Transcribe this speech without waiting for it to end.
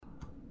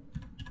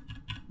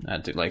I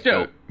had to like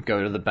Sure.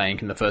 go to the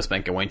bank, and the first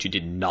bank I went to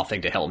did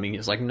nothing to help me.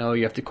 It's like, no,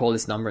 you have to call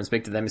this number and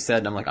speak to them instead.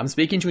 And I'm like, I'm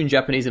speaking to you in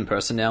Japanese in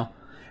person now.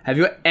 Have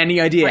you got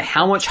any idea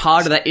how much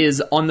harder that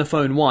is on the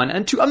phone, one?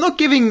 And two, I'm not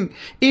giving,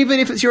 even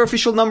if it's your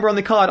official number on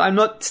the card, I'm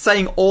not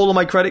saying all of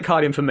my credit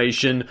card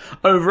information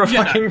over a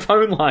fucking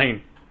phone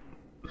line.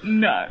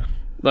 No.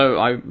 Though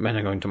I ended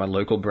up going to my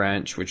local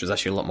branch, which was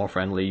actually a lot more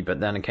friendly, but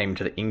then it came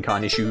to the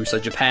in-kind issue. So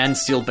Japan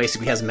still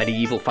basically has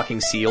medieval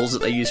fucking seals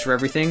that they use for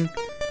everything.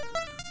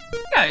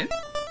 Yeah.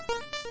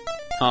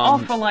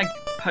 For like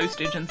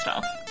postage and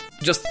stuff.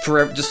 Just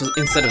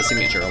instead of a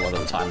signature a lot of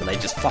the time, they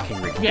just fucking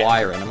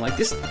require it. And I'm like,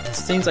 this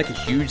seems like a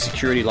huge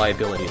security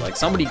liability. Like,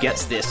 somebody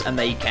gets this and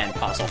they can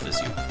pass off as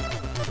you.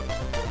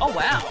 Oh,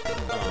 wow.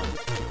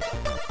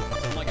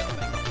 So I'm like,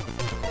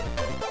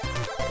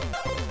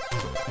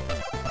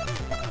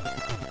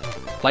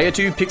 Player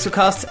 2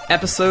 PixelCast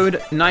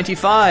episode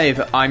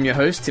 95. I'm your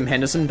host, Tim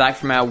Henderson, back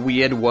from our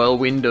weird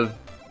whirlwind of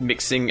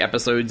mixing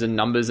episodes and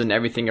numbers and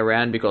everything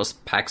around because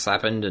PAX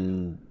happened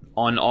and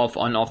on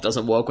off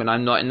doesn't work when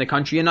I'm not in the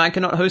country and I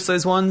cannot host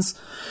those ones.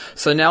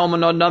 So now I'm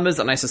on odd numbers,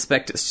 and I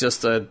suspect it's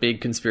just a big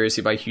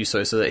conspiracy by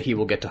Huso so that he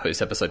will get to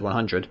host episode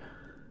 100.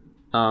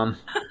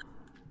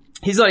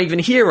 He's not even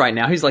here right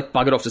now. He's like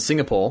buggered off to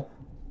Singapore.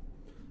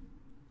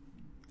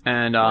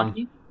 And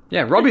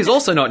yeah, Robbie's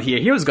also not here.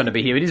 He was going to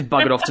be here, but he's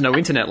buggered off to no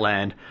internet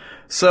land.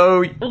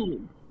 So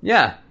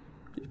yeah,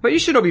 but you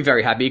should all be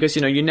very happy because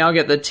you now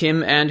get the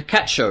Tim and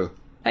Kat show.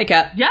 Hey,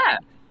 Kat. Yeah.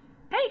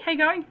 Hey, how you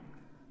going?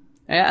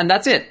 Yeah, and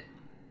that's it.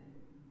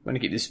 I'm going to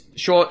keep this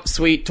short,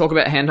 sweet, talk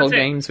about handheld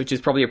games, which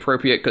is probably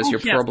appropriate because you're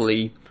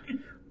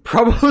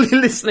probably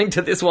listening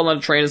to this while on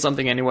a train or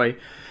something anyway.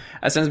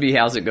 That seems to be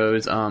how it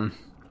goes.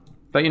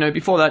 But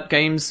before that,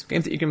 games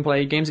that you can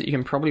play, games that you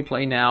can probably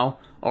play now,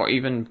 or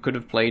even could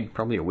have played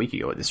probably a week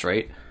ago at this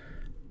rate.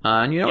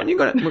 And you know what? You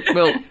got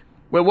it.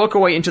 We'll work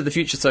our way into the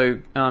future. So,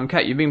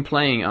 Kat, you've been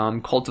playing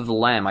Cult of the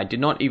Lamb. I did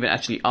not even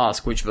actually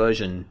ask which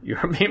version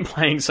you've been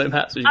playing, so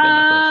perhaps we should get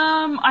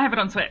that first. I have it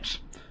on Switch.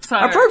 So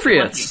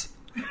appropriate.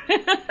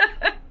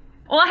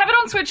 Well, I have it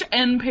on Switch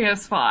and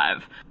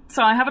PS5.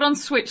 So I have it on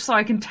Switch so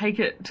I can take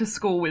it to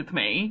school with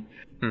me.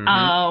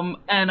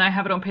 Mm-hmm. And I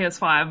have it on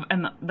PS5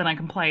 and then I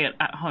can play it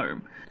at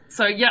home.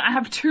 So yeah, I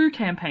have two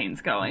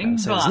campaigns going.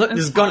 So but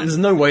there's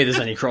no way there's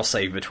any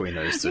cross-save between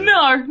those two.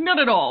 No, not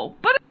at all.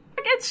 But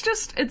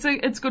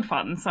it's good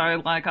fun.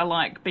 So like I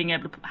like being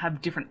able to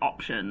have different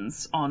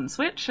options on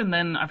Switch, and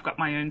then I've got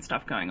my own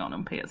stuff going on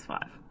PS5.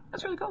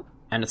 That's really cool.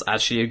 And it's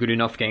actually a good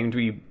enough game to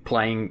be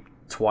playing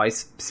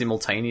twice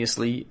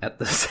simultaneously at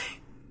the same.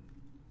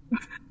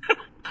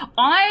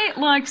 I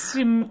like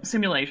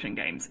simulation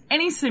games.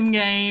 Any sim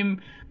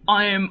game,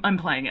 I'm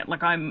playing it.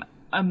 Like I'm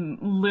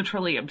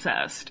literally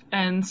obsessed.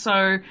 And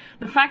so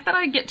the fact that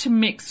I get to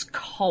mix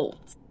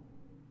Cult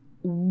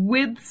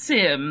with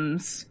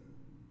Sims,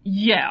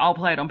 yeah, I'll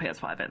play it on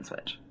PS5 and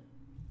Switch.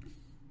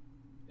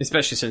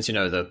 Especially since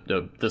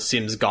the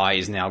Sims guy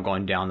is now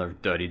gone down the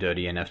dirty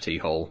NFT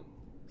hole.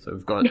 So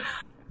we've got.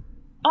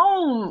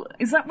 Oh,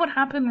 is that what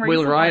happened recently?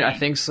 Will Wright, I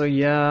think so,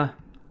 yeah.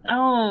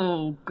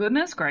 Oh,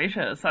 goodness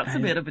gracious. That's a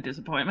bit of a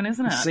disappointment,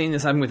 isn't it? I've seen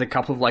this happen with a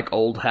couple of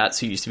old hats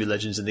who used to be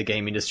legends in the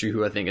game industry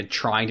who I think are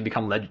trying to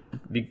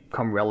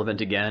become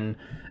relevant again.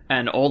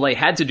 And all they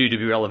had to do to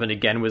be relevant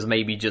again was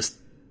maybe just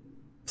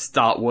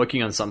start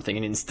working on something,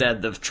 and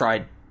instead they've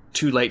tried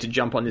too late to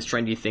jump on this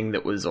trendy thing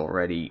that was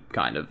already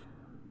kind of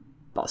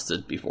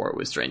busted before it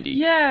was trendy.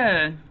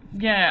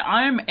 Yeah,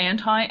 I'm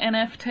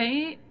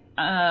anti-NFT.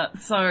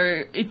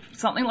 So if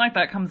something like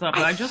that comes up,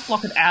 I just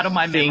block it out of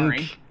my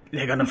memory.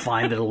 They're going to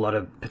find that a lot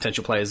of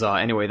potential players are.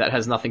 Anyway, that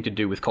has nothing to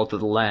do with Cult of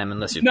the Lamb,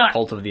 unless you're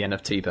Cult of the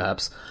NFT,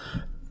 perhaps.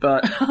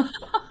 But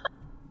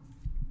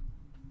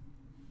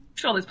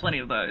sure, there's plenty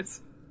of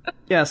those.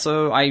 Yeah,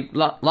 so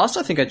last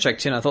I think I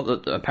checked in, I thought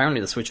that apparently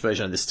the Switch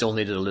version of this still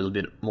needed a little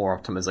bit more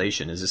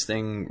optimization. Is this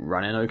thing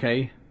running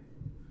okay?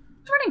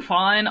 It's running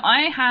fine.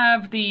 I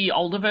have the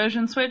older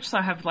version Switch, so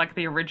I have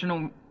the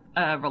original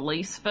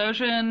release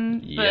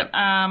version. Yep. But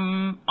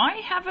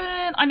I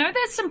haven't. I know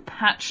there's some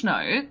patch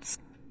notes,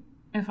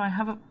 if I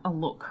have a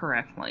look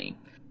correctly.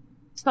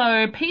 So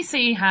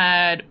PC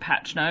had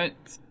patch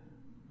notes,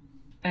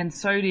 and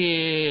so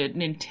did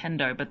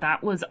Nintendo, but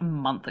that was a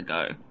month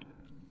ago.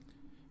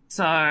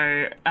 So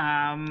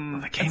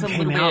the game it's a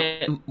came little out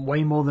bit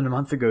way more than a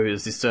month ago,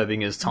 as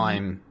disturbing as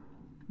time.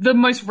 The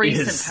most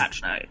recent is.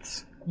 patch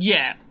notes,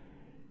 yeah.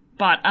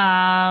 But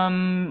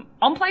on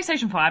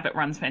PlayStation 5, it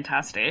runs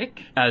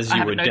fantastic. As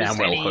you would damn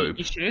well hope.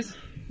 Issues.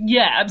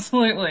 Yeah,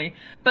 absolutely.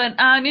 But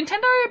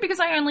Nintendo, because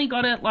I only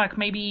got it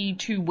maybe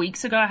 2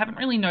 weeks ago, I haven't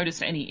really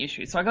noticed any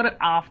issues. So I got it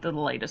after the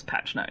latest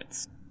patch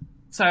notes.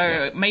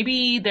 So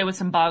maybe there were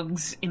some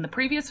bugs in the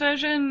previous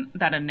version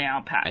that are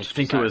now patched. I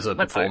think it was a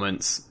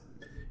performance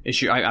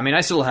issue. I mean,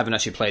 I still haven't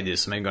actually played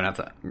this, so I'm going to have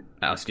to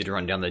ask you to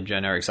run down the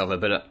generics of it.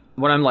 But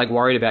what I'm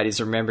worried about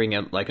is remembering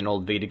it like an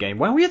old Vita game.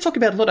 Well, we are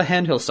talking about a lot of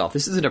handheld stuff.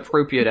 This is an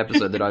appropriate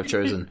episode that I've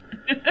chosen.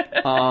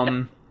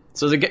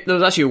 So there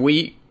was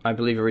actually I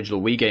believe,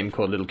 original Wii game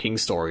called Little King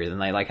Story,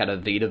 and they like had a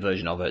Vita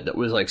version of it that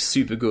was like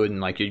super good,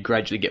 and like you'd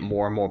gradually get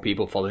more and more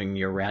people following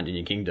you around in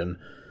your kingdom.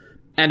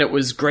 And it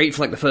was great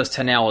for like the first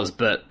 10 hours,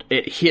 but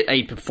it hit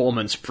a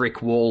performance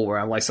brick wall where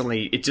I'm like,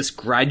 suddenly it just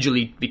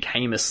gradually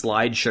became a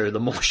slideshow the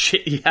more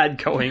shit you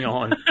had going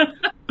on.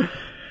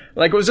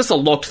 Like, it was just a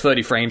locked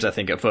 30 frames, I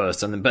think, at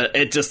first, but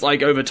it just,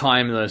 like, over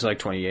time, there was, like,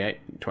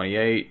 28,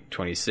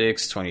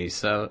 26,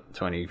 27,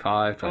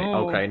 25, 20...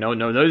 Oh. Okay,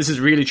 no, this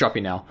is really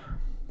choppy now.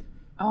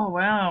 Oh,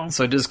 wow.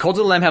 So does Cult of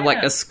the Lamb have,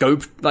 like, a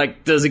scope?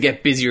 Like, does it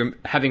get busier,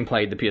 having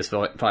played the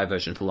PS5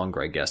 version for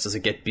longer, I guess? Does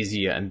it get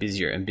busier and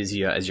busier and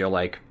busier as you're,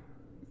 like,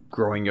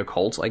 growing your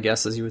cult, I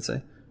guess, as you would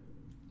say?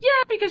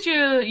 Yeah, because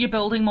you're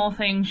building more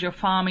things, you're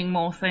farming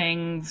more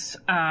things,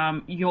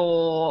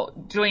 you're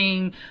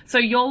doing... So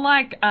you're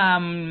like,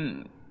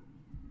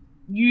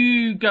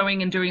 you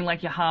going and doing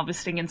like your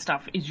harvesting and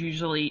stuff is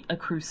usually a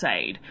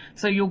crusade.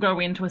 So you'll go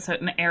into a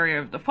certain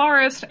area of the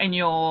forest and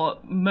you're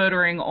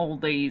murdering all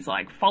these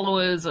like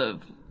followers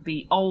of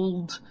the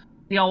old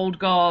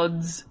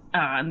gods,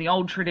 and the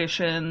old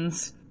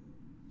traditions.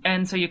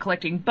 And so you're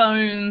collecting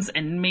bones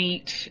and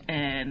meat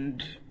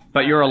and...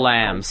 But you're a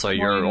lamb, so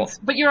you're...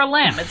 But you're a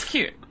lamb, it's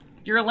cute.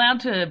 You're allowed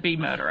to be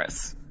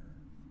murderous.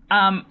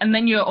 And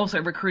then you're also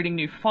recruiting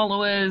new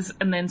followers,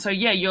 and then so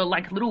yeah, your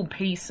like little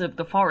piece of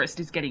the forest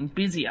is getting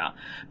busier.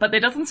 But there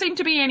doesn't seem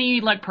to be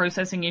any like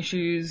processing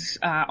issues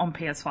on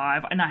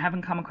PS5, and I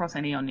haven't come across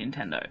any on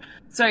Nintendo.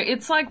 So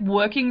it's like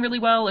working really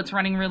well, it's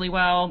running really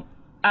well.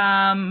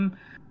 I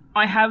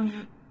have...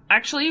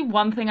 Actually,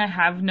 one thing I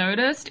have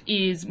noticed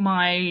is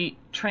my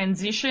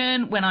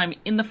transition when I'm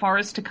in the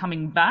forest to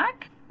coming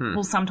back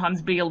will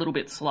sometimes be a little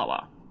bit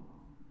slower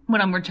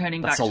when I'm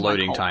returning back to my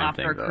cult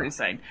after a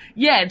crusade.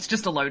 Yeah, it's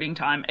just a loading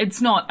time.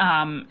 It's not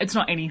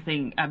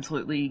anything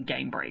absolutely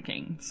game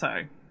breaking.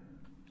 So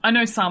I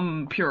know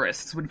some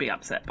purists would be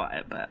upset by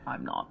it, but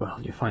I'm not. Well,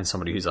 you find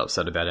somebody who's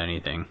upset about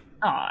anything.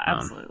 Oh,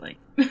 absolutely.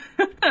 But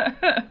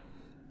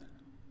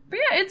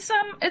yeah, it's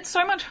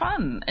so much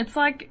fun. It's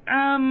like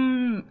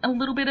a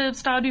little bit of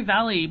Stardew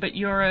Valley, but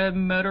you're a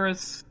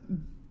murderous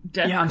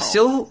death Yeah, I'm cult.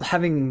 still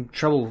having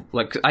trouble.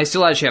 Like, I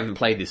still actually haven't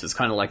played this. It's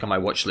kind of like on my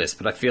watch list,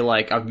 but I feel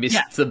like I've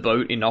missed the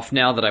boat enough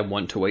now that I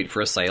want to wait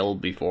for a sale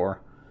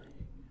before.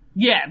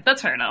 Yeah,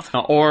 that's fair enough.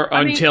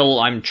 Until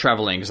I'm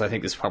traveling, because I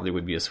think this probably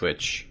would be a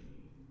Switch.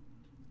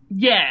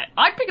 Yeah,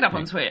 I'd pick it up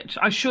on Switch.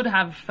 I should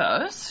have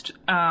first,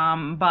 but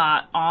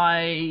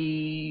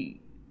I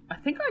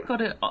think I got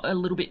it a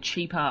little bit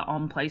cheaper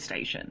on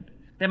PlayStation.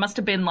 There must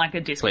have been like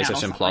a discount.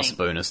 PlayStation Plus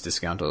bonus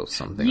discount or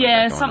something.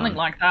 Yeah, like that something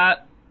like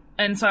that.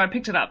 And so I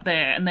picked it up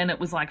there, and then it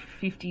was like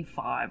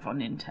 $55 on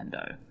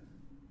Nintendo,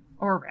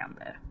 or around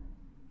there.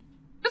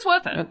 It's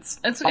worth it.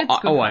 It's good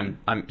fun.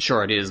 I'm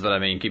sure it is, but I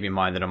mean, keep in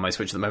mind that on my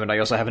Switch at the moment, I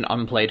also have an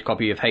unplayed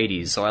copy of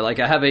Hades, so I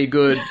have a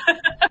good.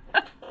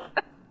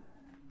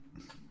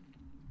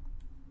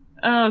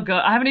 Oh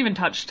god, I haven't even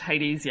touched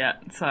Hades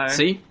yet. So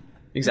see,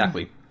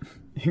 exactly.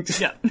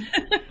 Yeah.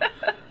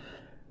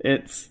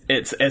 It's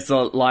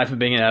the life of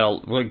being an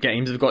adult. Well,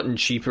 games have gotten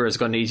cheaper, it's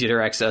gotten easier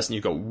to access, and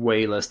you've got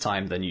way less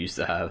time than you used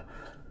to have.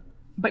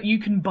 But you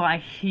can buy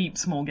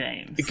heaps more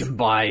games. You can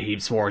buy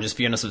heaps more, just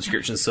be on a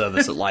subscription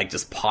service that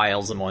just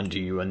piles them onto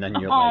you, and then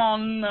you're oh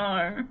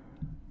no.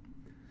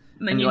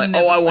 And then you're like,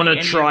 I want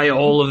to try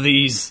all of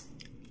these.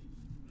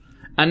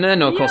 And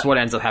then, of course, what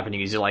ends up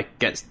happening is you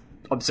get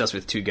obsessed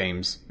with 2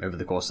 games over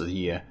the course of the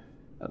year.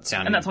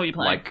 And that's all you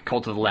play. Like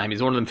Cult of the Lamb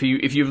is one of them for you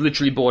if you've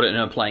literally bought it and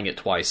are playing it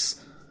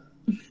twice.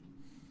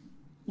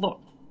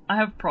 Look, I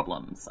have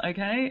problems,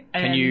 okay?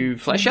 And can you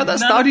flesh out that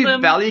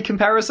Stardew Valley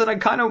comparison? I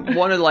kind of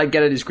want to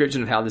get a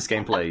description of how this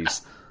game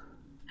plays.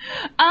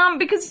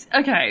 Because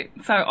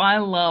so I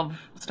love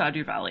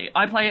Stardew Valley.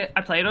 I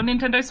play it on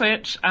Nintendo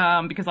Switch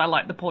because I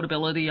like the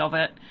portability of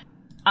it.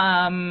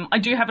 I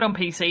do have it on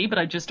PC, but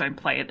I just don't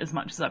play it as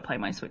much as I play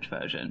my Switch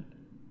version.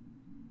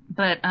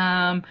 But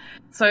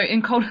so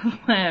in Cult of the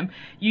Lamb,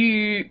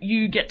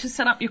 you get to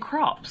set up your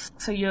crops.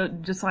 So you're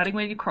deciding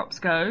where your crops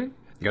go.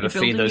 You got to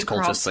feed those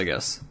cultists, I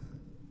guess.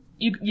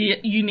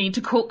 You need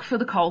to cook for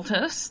the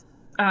cultists,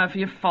 for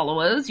your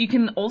followers. You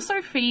can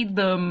also feed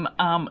them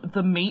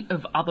the meat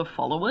of other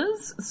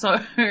followers, so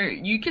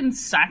you can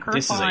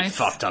sacrifice... This is a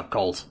fucked up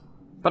cult.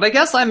 But I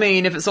guess,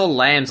 if it's all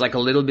lambs, like a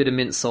little bit of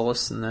mint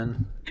sauce, and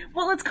then...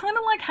 Well, it's kind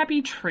of like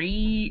Happy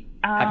Tree...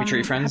 Happy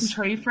Tree Friends? Happy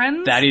Tree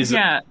Friends? That is...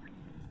 Yeah.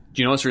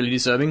 Do you know what's really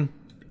disturbing?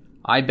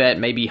 I bet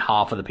maybe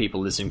half of the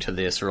people listening to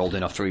this are old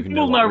enough to even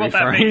know what we're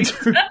referring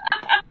to.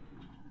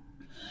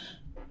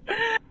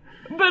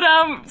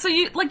 But so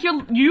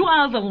you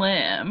are the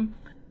lamb,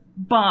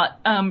 but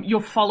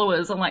your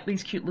followers are like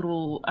these cute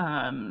little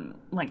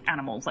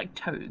animals, like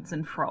toads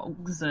and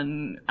frogs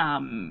and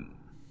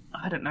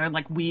I don't know,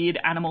 like weird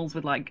animals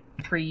with like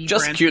tree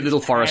just branches, cute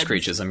little forest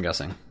creatures, I'm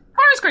guessing.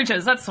 Forest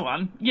creatures, that's the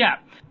one. Yeah.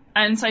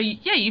 And so,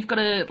 yeah, you've got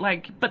to,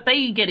 but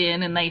they get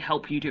in and they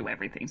help you do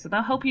everything. So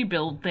they'll help you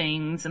build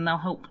things and they'll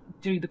help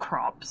do the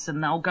crops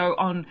and they'll go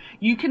on...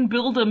 You can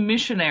build a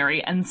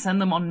missionary and send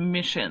them on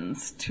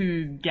missions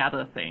to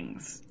gather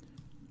things.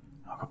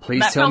 Oh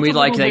Please That tell felt me a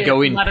like little they bit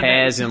go in Latter-day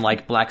pairs in Saint.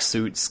 like black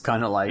suits,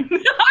 kind of like.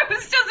 I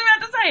was just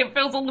about to say it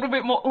feels a little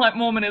bit more like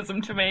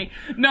Mormonism to me.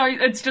 No,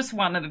 it's just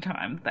one at a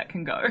time that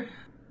can go.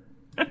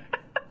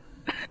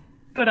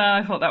 But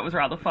I thought that was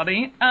rather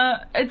funny.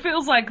 It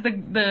feels like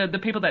the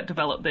people that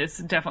developed this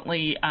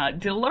definitely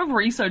did a lot of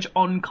research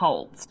on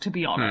cults, to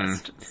be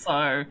honest.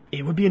 So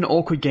It would be an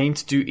awkward game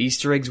to do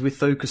Easter eggs with,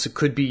 though, because it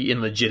could be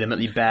in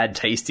legitimately bad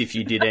taste if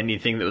you did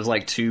anything that was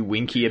like too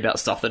winky about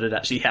stuff that had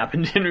actually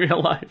happened in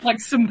real life. like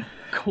some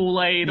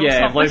Kool-Aid or Yeah,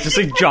 something. like just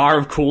a jar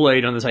of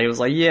Kool-Aid on the table. It's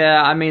like,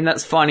 yeah, I mean,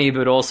 that's funny,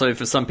 but also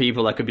for some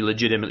people that could be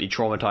legitimately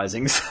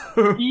traumatizing.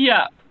 So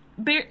Yeah.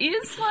 There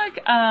is like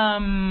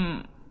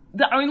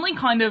the only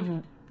kind of,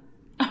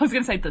 I was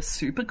going to say the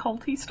super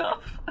culty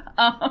stuff,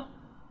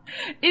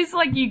 is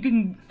like you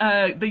can,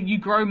 you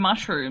grow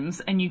mushrooms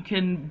and you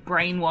can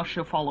brainwash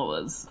your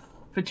followers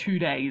for 2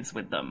 days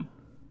with them.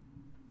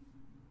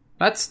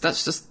 that's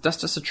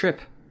just a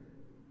trip.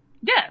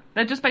 Yeah,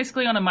 they're just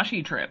basically on a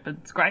mushy trip.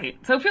 It's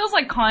great. So it feels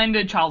like kind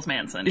of Charles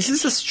Manson. This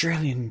is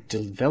Australian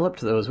developed,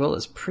 though, as well.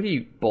 It's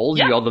pretty ballsy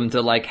Yeah. of them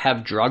to like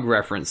have drug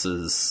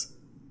references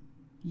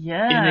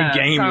Yeah. in a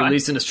game so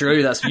released in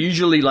Australia. That's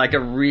usually like a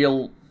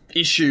real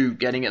issue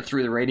getting it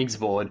through the ratings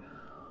board.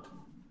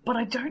 But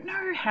I don't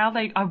know how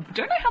they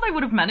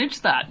would have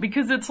managed that,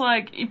 because it's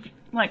like, if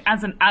like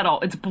as an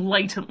adult, it's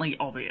blatantly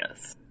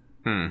obvious.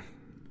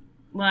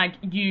 Like,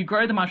 you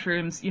grow the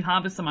mushrooms, you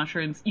harvest the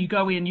mushrooms, you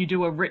go in, you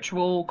do a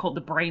ritual called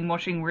the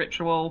brainwashing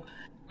ritual,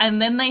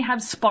 and then they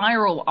have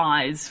spiral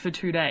eyes for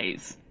 2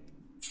 days.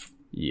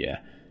 Yeah.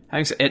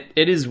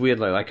 It is weird,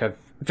 though. Like, I've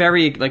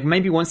very, like,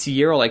 maybe once a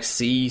year I'll, like,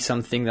 see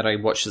something that I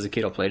watched as a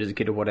kid or played as a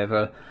kid or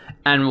whatever,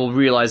 and will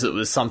realize it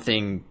was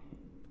something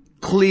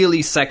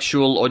clearly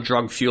sexual or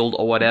drug-fueled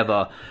or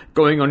whatever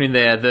going on in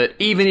there that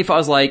even if I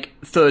was, like,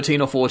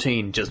 13 or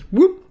 14, just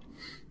whoop!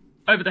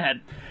 Over the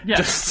head. Yeah.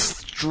 Just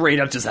straight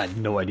up just had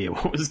no idea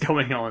what was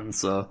going on,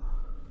 so...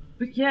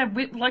 But yeah,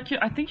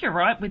 I think you're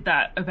right with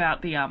that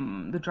about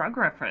the drug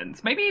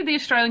reference. Maybe the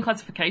Australian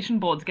Classification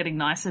Board's getting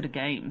nicer to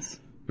games.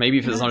 Maybe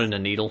if it's not in a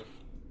needle.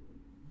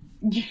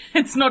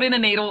 It's not in a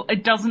needle.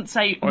 It doesn't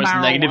say Or it's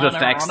marijuana negative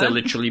effects, on they're it.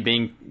 literally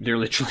being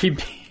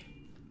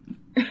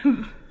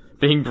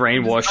being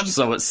brainwashed,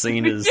 so it's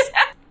seen as...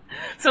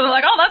 So they're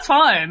like, oh, that's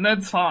fine.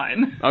 That's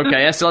fine.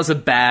 Okay, that still has a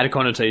bad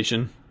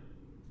connotation.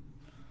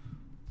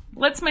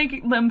 Let's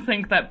make them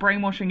think that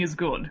brainwashing is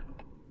good.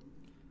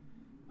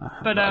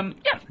 But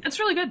yeah, it's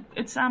really good.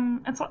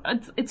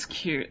 It's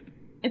cute.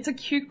 It's a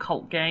cute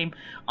cult game.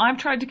 I've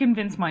tried to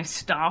convince my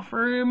staff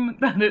room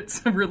that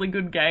it's a really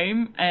good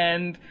game,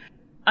 and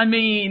I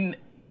mean,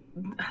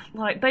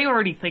 like, they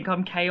already think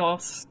I'm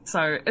chaos,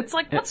 so it's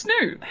like, what's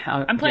new?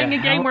 I'm playing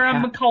a game where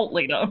I'm a cult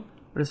leader.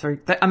 But it's very...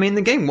 I mean,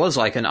 the game was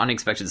like an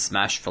unexpected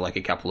smash for like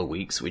a couple of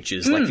weeks, which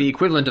is like the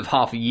equivalent of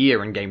half a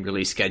year in game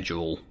release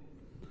schedule.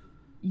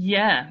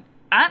 Yeah.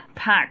 At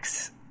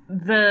PAX,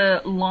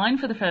 the line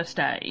for the first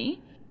day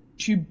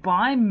to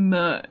buy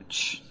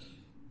merch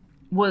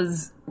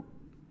was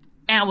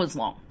hours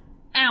long.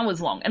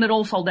 And it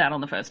all sold out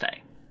on the first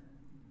day.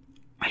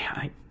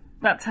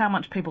 That's how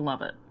much people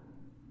love it.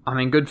 I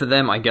mean, good for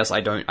them. I guess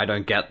I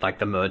don't get like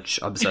the merch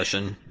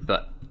obsession,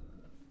 but...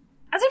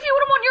 As if you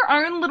wouldn't want your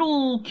own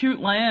little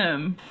cute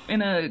lamb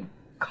in a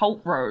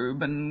cult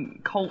robe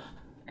and cult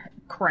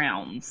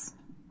crowns.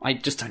 I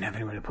just don't have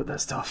anywhere to put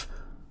that stuff.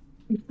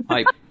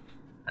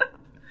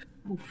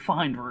 We'll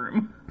find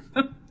room.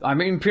 I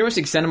mean, pretty much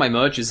the extent of my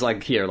merch is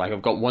like here. Like,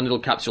 I've got one little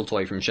capsule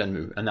toy from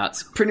Shenmue, and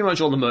that's pretty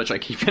much all the merch I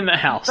keep in the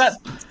house.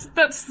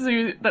 That's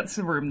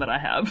the room that I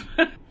have.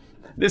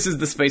 This is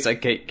the space I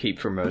keep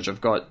for merch.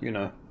 I've got, you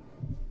know,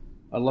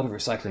 a lot of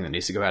recycling that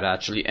needs to go out,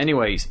 actually.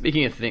 Anyway,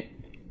 speaking of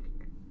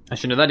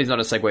actually, no, that is not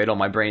a segue at all.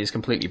 My brain is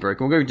completely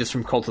broken. We'll go just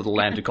from Cult of the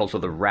Lamb to Cult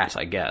of the Rat,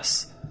 I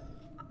guess.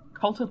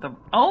 Cult of the...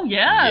 Oh,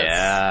 yes!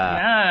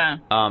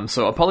 Yeah.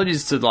 So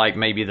apologies to, like,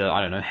 maybe the, I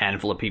don't know,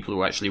 handful of people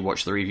who actually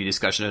watched the review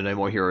discussion of No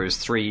More Heroes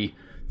 3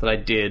 that I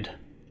did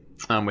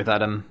with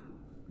Adam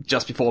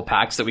just before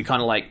PAX, that we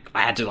kind of, like,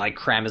 I had to, like,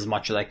 cram as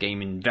much of that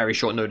game in very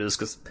short notice,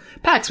 because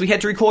PAX, we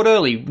had to record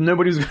early.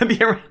 Nobody was going to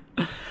be around.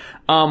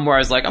 Where I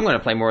was like, I'm going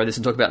to play more of this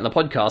and talk about it in the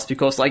podcast,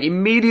 because, like,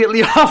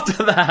 immediately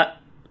after that,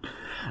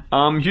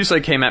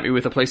 Yuso came at me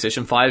with a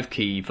PlayStation 5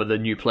 key for the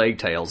new Plague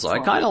Tale, so I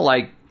kind of,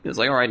 like, it's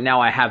like, alright,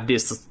 now I have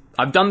this.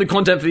 I've done the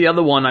content for the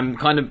other one, I'm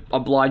kind of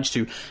obliged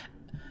to.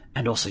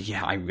 And also,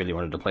 yeah, I really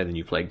wanted to play the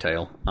new Plague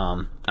Tale.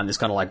 And this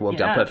kind of, like,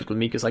 worked out perfectly with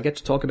me, because I get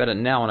to talk about it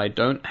now, and I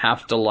don't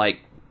have to, like,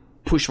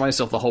 push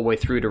myself the whole way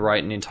through to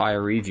write an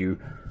entire review.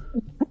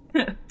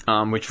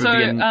 Which would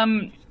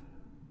be...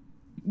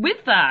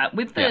 With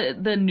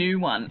the new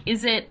one,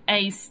 is it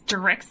a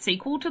direct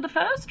sequel to the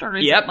first, or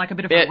is it like a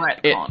bit of a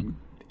retcon?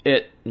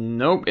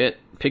 Nope, it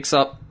picks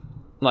up,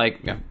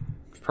 like,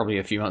 probably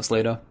a few months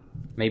later.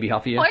 Maybe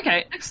half a year. Oh,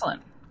 okay,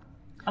 excellent.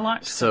 I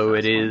like. So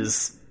it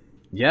is.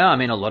 Yeah, I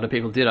mean, a lot of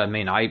people did. I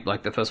mean, I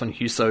like the first one.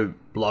 Huso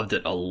loved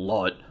it a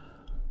lot.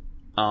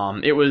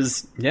 It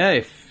was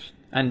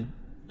and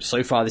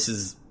so far this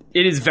is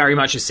it is very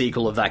much a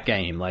sequel of that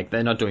game. Like,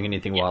 they're not doing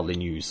anything wildly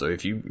new. So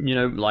if you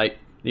like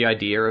the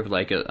idea of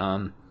like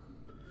a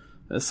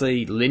let's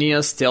say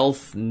linear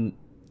stealth,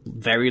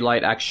 very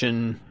light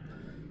action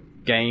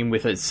game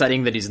with a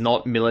setting that is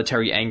not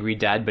military angry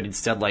dad, but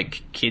instead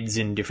like kids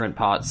in different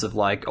parts of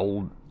like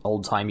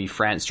old-timey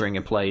France during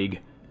a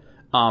plague,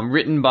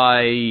 written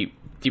by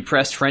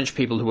depressed French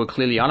people who are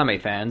clearly anime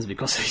fans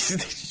because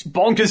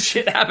bonkers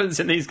shit happens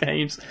in these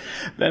games,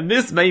 then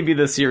this may be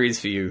the series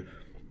for you.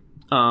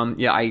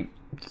 I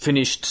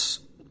finished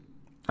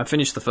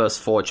the first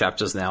 4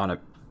 chapters now, and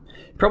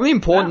probably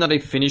important that I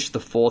finished the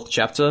 4th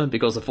chapter,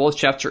 because the 4th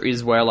chapter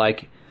is where,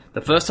 like,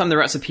 the first time the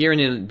rats appear in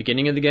the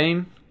beginning of the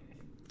game.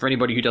 For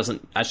anybody who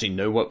doesn't actually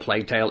know what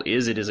Plague Tale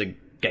is, it is a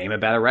game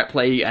about a rat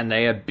plague, and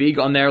they are big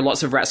on their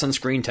lots of rats on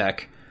screen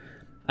tech.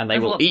 And they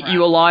will eat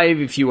you alive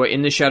if you are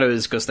in the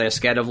shadows, because they're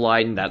scared of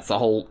light, and that's the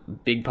whole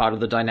big part of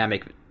the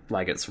dynamic.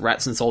 Like, it's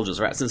rats and soldiers,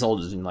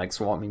 and, like,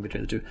 swapping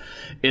between the two.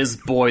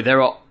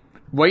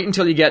 Wait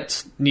until you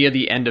get near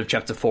the end of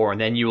chapter 4,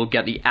 and then you will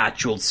get the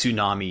actual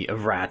tsunami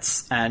of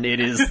rats, and it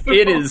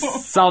is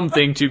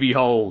something to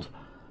behold.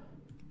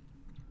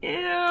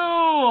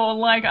 Ew,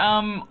 like,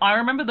 I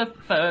remember the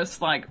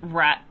first, like,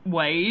 rat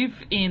wave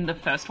in the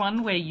first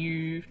one where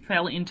you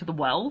fell into the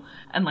well,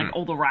 and, like,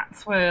 all the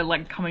rats were,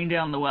 like, coming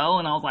down the well,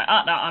 and I was like,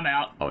 no, I'm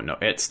out. Oh, no,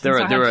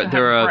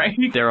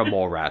 there are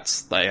more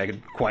rats.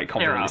 Like, quite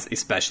confident,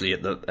 especially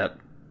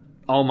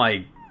oh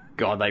my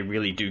god, they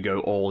really do go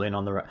all in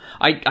on the rat.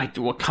 I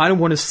kind of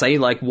want to say,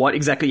 like, what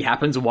exactly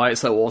happens and why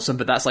it's so awesome,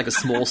 but that's, like, a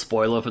small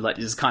spoiler for, like,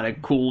 this kind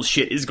of cool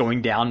shit is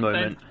going down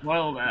moment. Don't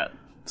spoil that.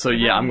 So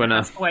yeah, I'm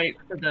gonna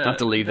have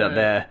to leave that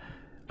there.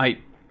 I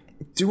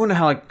do wonder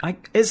how,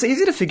 like, it's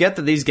easy to forget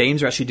that these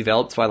games are actually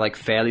developed by, like,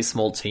 fairly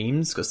small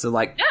teams, because they're,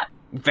 like,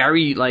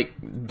 very, like,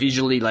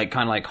 visually, like,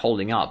 kind of, like,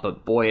 holding up,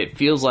 but boy, it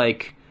feels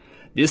like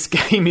this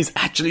game is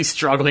actually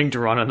struggling to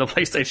run on the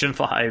PlayStation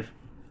 5.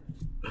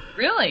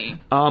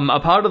 Really? A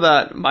part of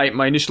that,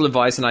 my initial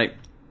advice,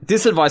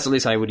 this advice at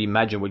least I would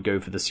imagine would go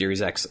for the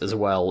Series X as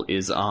well,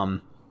 is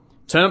turn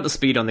up the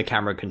speed on the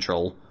camera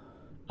control.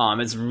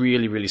 It's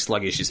really, really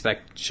sluggish,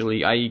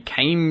 especially. I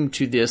came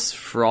to this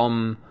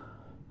from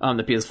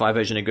the PS5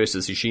 version of Ghost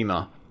of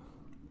Tsushima,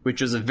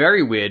 which was a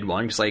very weird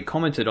one, because I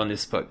commented on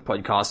this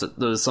podcast that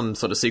there was some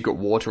sort of secret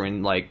water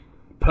in, like,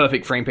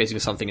 perfect frame pacing or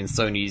something in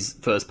Sony's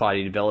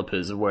first-party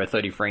developers, where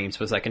 30 frames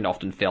per second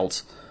often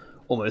felt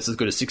almost as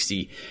good as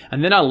 60.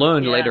 And then I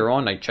learned later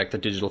on, I checked the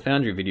Digital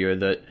Foundry video,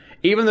 that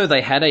even though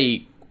they had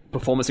a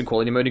performance and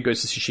quality mode in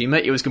Ghost of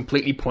Tsushima, it was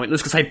completely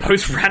pointless, because they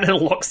both ran at a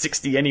lock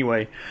 60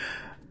 anyway.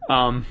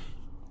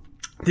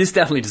 This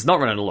definitely does not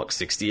run at a lock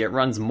 60. It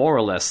runs more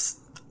or less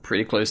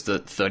pretty close to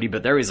 30,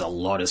 but there is a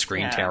lot of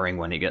screen tearing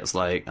when it gets,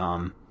 like,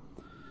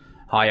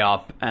 high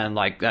up, and,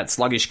 like, that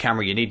sluggish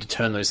camera, you need to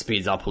turn those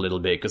speeds up a little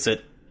bit, because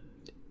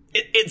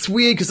it's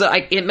weird, because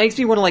it makes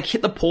me want to, like,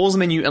 hit the pause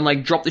menu and,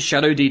 like, drop the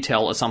shadow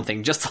detail or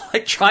something, just to,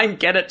 like, try and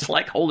get it to,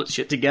 like, hold its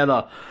shit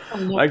together,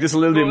 like, just a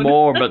little bit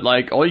more, but,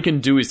 like, all you can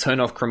do is turn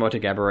off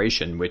chromatic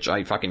aberration, which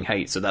I fucking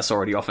hate, so that's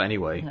already off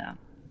anyway. Yeah.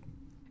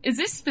 Is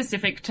this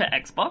specific to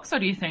Xbox, or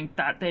do you think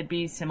that there'd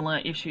be similar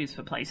issues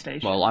for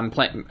PlayStation? Well, I'm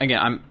playing...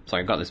 Again,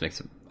 sorry, I got this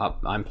mixed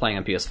up. I'm playing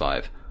on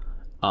PS5.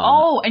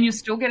 And you're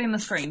still getting the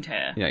screen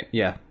tear.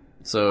 Yeah.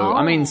 So,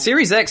 I mean,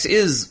 Series X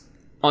is,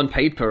 on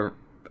paper,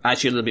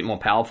 actually a little bit more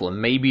powerful,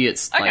 and maybe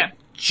it's, like,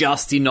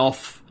 just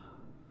enough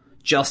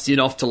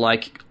to,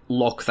 like,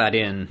 lock that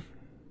in.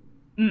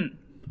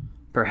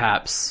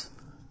 Perhaps.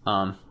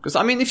 Because,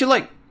 I mean, if you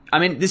like... I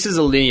mean, this is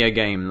a linear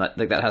game,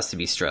 like that has to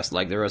be stressed.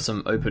 Like, there are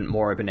some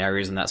more open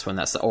areas, and that's when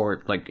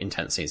or, like,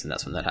 intense scenes, and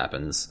that's when that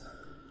happens.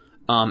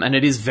 And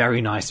it is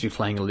very nice to be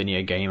playing a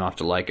linear game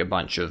after, like, a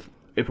bunch of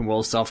open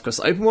world stuff, because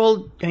open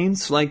world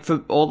games, like,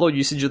 for all the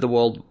usage of the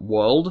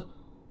world,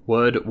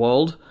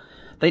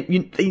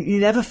 you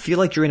never feel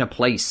like you're in a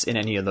place in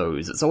any of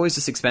those. It's always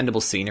just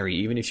expendable scenery,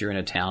 even if you're in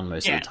a town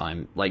most of the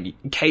time. Like,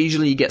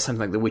 occasionally you get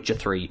something like The Witcher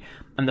 3,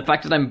 and the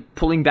fact that I'm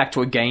pulling back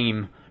to a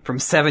game from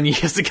 7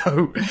 years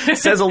ago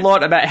says a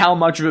lot about how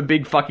much of a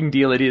big fucking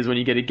deal it is when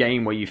you get a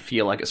game where you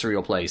feel like it's a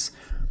real place.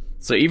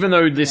 So even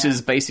though this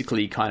is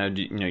basically kind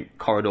of,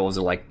 corridors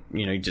are, like,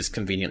 just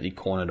conveniently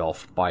cornered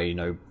off by,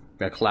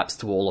 a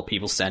collapsed wall or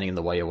people standing in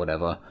the way or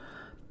whatever,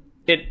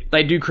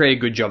 they do create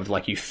a good job of,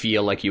 like, you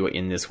feel like you are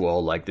in this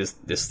world, like this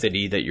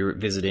city that you're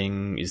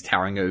visiting is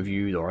towering over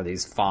you, or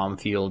these farm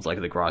fields,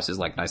 like the grass is,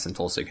 like, nice and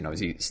tall so you can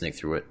obviously sneak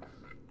through it.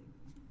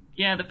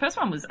 Yeah, the first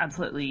one was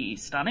absolutely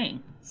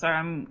stunning, so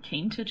I'm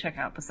keen to check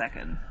out the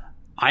second.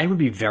 I would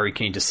be very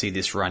keen to see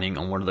this running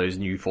on one of those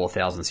new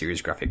 4000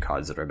 series graphic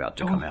cards that are about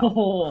to come out.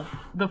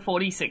 The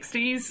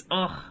 4060s?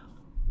 Ugh.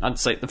 I'd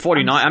say the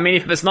 4090. I mean,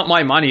 if it's not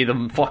my money,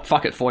 then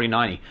fuck it,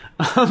 4090.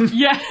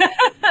 Yeah.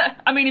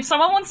 I mean, if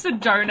someone wants to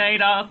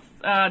donate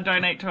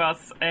to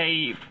us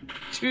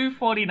two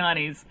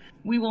 4090s,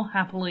 we will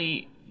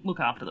happily look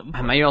after them.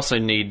 I may also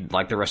need,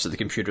 like, the rest of the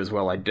computer as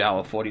well. I doubt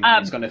a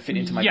 4090 is going to fit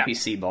into my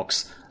PC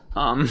box.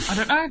 I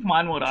don't know if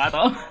mine would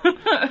either.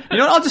 You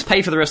know what? I'll just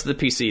pay for the rest of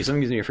the PC. If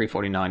someone gives me a free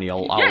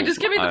 $40.90, just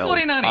give me the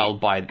 $40.90. I'll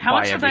buy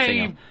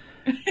everything.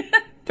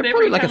 They're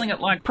probably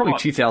probably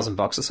 $2,000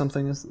 or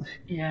something.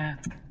 Yeah.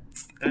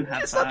 Don't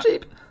have It's that. not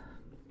cheap.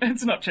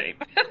 It's not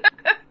cheap.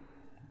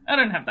 I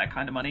don't have that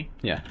kind of money.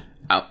 Yeah.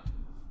 I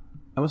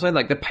would say,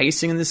 like, the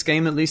pacing in this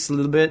game, at least a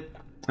little bit,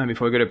 and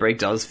before we go to break,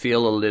 does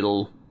feel a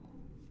little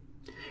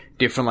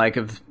different, like,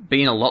 of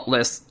being a lot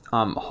less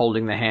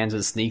holding the hands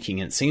and sneaking.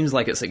 It seems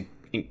like it's, like,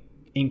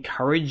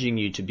 encouraging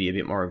you to be a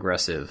bit more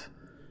aggressive.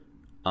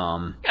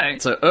 Okay.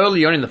 So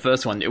early on in the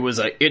first one, it was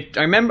I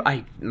remember,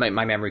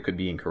 my memory could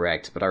be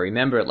incorrect, but I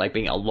remember it, like,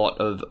 being a lot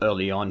of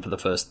early on for the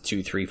first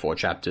 2, 3, 4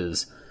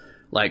 chapters,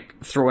 like,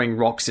 throwing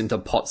rocks into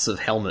pots of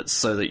helmets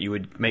so that you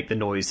would make the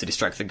noise to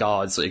distract the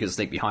guards so you could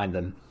sneak behind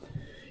them.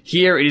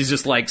 Here, it is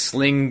just, like,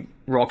 sling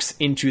rocks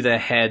into their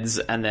heads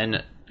and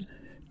then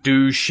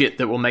do shit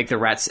that will make the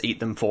rats eat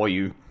them for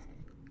you.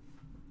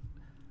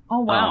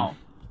 Oh, wow.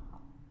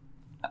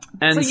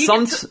 And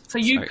so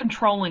you're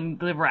controlling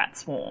the rat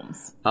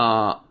swarms.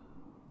 You're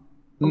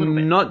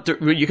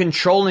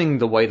controlling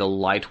the way the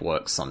light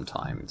works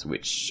sometimes,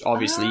 which,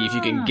 obviously, if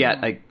you can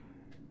get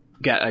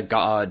a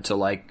guard to,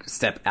 like,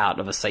 step out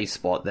of a safe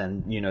spot,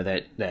 then, you know,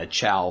 they're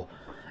chow.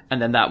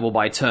 And then that will,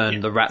 by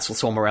turn, the rats will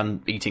swarm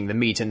around eating the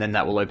meat, and then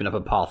that will open up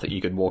a path that you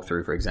could walk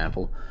through, for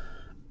example.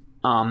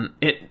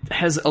 It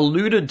has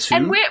alluded to...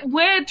 And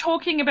we're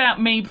talking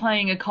about me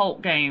playing a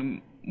cult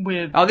game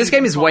with... Oh, this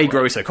game is way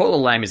grosser. Call the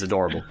Lamb is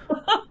adorable.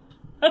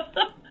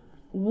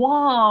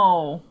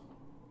 Wow.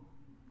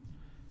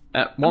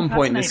 At one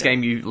point in this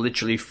game, you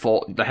literally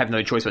they have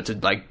no choice but to,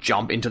 like,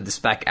 jump into this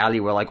back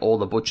alley where, like, all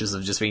the butchers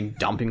have just been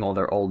dumping all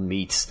their old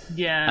meats.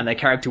 Yeah. And their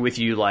character with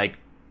you, like,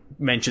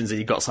 mentions that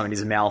he got some in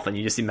his mouth, and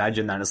you just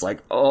imagine that, and it's like,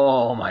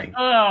 oh my...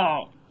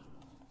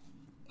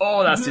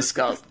 Oh, that's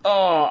disgusting.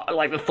 Oh,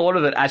 like, the thought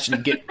of it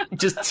actually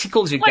just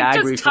tickles your like, gag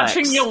just reflex.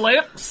 touching your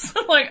lips.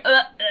 Like,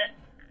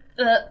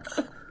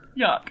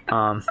 yuck.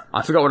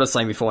 I forgot what I was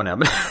saying before now,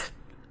 but...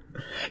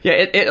 Yeah,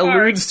 it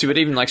alludes to it,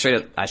 even, like, straight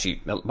up...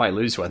 Actually, by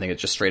alludes to it, I think it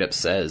just straight up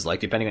says, like,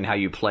 depending on how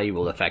you play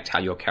will affect how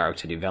your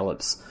character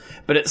develops.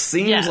 But it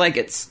seems like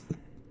it's...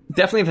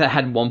 Definitely if it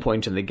had one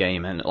point in the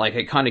game, and, like,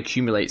 it kind of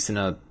accumulates in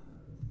a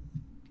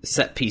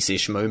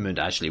set-piece-ish moment,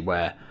 actually,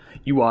 where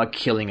you are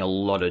killing a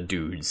lot of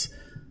dudes.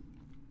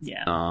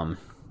 Yeah.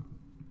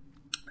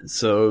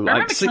 So, I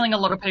remember killing a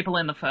lot of people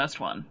in the first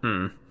one.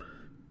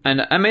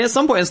 And, I mean, at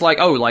some point it's like,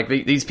 oh, like,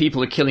 these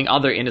people are killing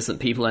other innocent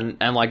people, and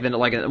like, then,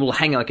 like, it will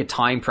hang like a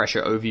time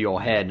pressure over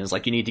your head, and it's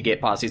like, you need to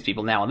get past these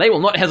people now, and they will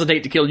not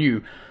hesitate to kill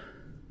you.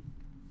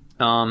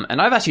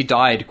 And I've actually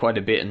died quite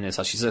a bit in this,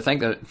 actually, so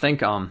thank the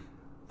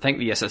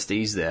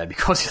SSDs there,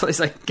 because it's,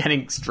 like,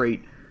 getting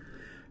straight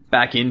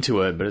back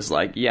into it, but it's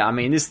like, yeah, I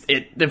mean,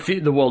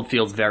 the world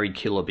feels very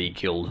kill or be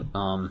killed.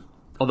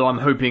 Although I'm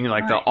hoping,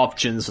 like, the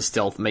options for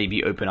stealth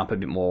maybe open up a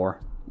bit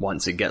more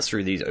once it gets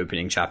through these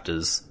opening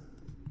chapters.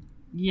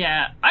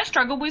 Yeah, I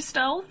struggled with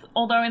stealth,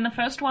 although in the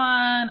first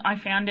one, I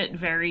found it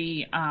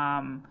very,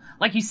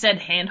 like you said,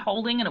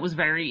 hand-holding, and it was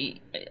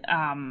very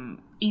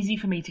easy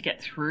for me to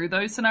get through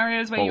those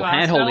scenarios where you are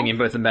hand-holding stealth. in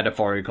both a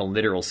metaphorical and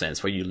literal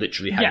sense, where you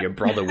literally have your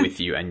brother with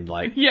you, and,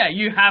 like... Yeah,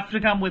 you have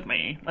to come with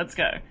me. Let's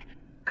go.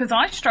 Because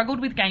I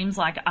struggled with games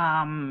like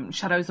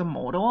Shadows of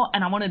Mordor,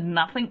 and I wanted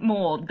nothing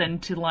more than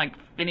to, like,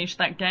 finish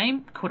that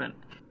game. Couldn't.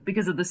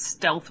 Because of the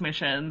stealth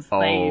missions,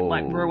 they,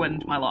 like,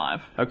 ruined my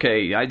life.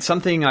 Okay,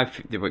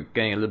 they were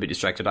getting a little bit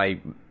distracted.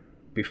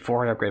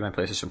 Before I upgraded my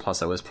PlayStation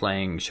Plus, I was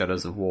playing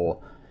Shadows of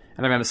War.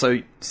 And I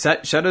remember,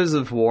 Shadows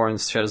of War and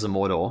Shadows of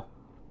Mordor,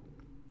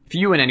 for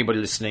you and anybody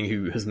listening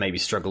who has maybe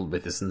struggled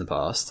with this in the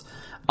past,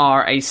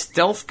 are a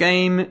stealth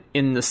game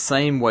in the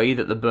same way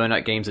that the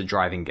Burnout games are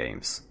driving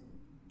games.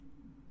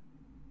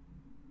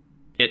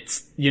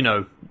 It's, you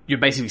know, you're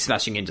basically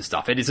smashing into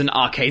stuff. It is an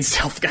arcade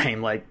stealth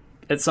game, like...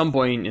 At some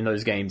point in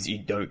those games, you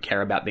don't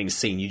care about being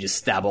seen. You just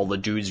stab all the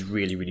dudes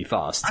really, really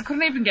fast. I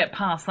couldn't even get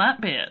past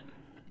that bit.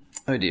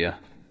 Oh dear.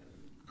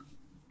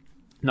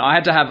 No, I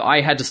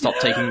had to stop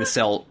taking the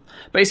stealth.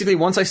 Basically,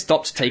 once I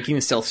stopped taking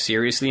the stealth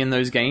seriously in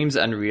those games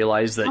and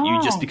realized that you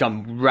just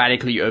become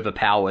radically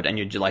overpowered and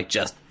you're like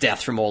just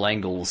death from all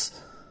angles.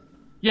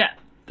 Yeah,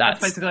 that's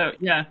basically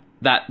yeah.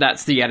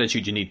 That's the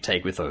attitude you need to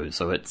take with those.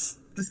 So it's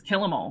just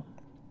kill them all.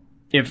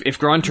 If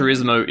Gran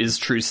Turismo is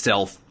true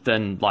stealth,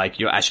 then, like,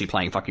 you're actually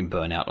playing fucking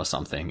Burnout or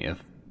something. Hey,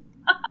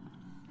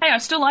 I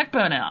still like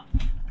Burnout.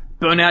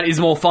 Burnout is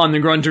more fun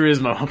than Gran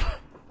Turismo.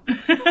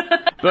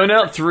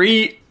 Burnout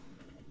 3,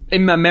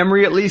 in my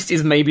memory at least,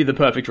 is maybe the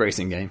perfect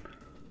racing game.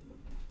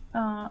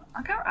 I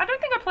don't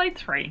think I played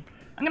 3.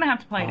 I'm gonna have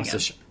to play it again.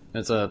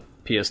 It's a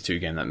PS2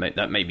 game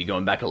that may be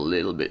going back a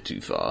little bit too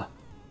far.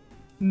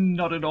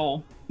 Not at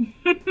all.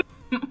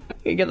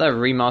 You get that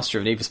remaster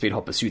of Need for Speed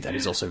Hot Pursuit, that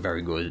is also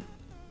very good.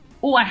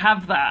 Oh, I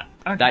have that.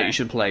 Okay. That you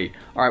should play.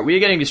 Alright, we are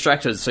getting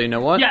distracted, so you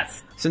know what?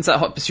 Yes. Since that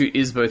Hot Pursuit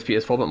is both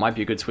PS4, but might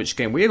be a good Switch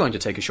game, we are going to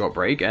take a short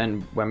break,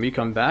 and when we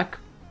come back,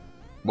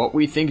 what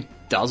we think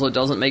does or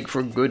doesn't make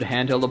for a good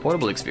handheld or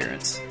portable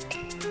experience.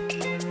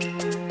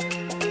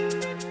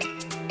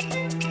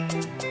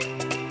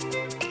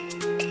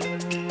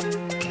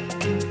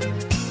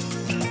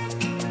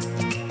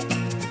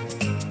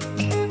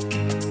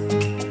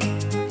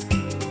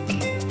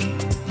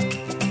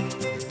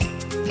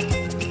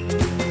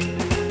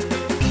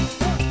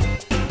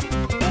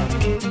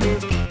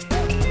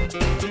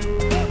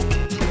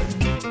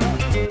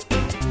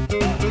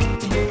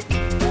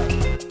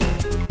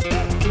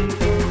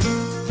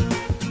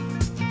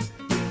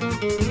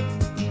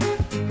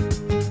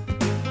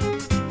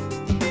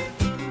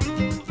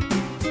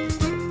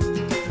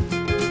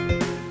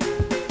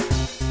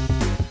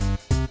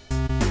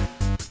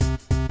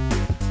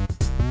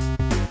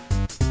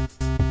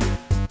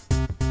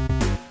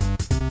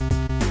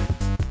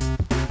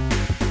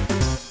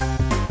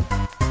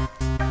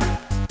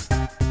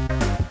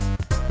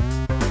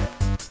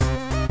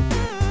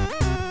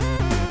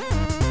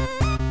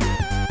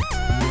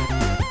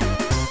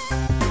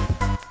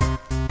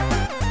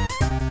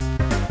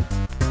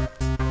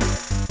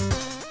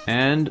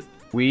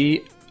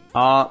 we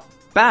are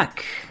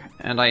back.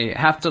 And I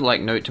have to,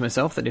 note to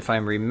myself that if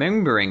I'm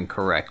remembering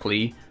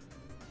correctly,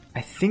 I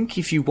think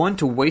if you want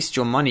to waste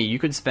your money, you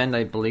could spend,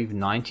 I believe,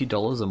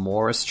 $90 or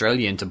more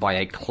Australian to buy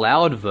a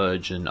cloud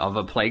version of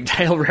A Plague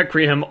Tale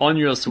Requiem on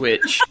your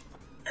Switch.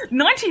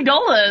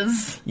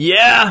 $90?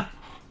 Yeah!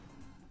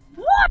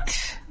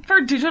 What? For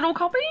a digital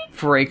copy?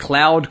 For a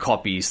cloud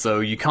copy, so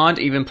you can't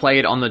even play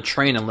it on the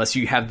train unless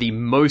you have the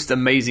most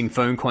amazing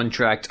phone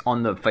contract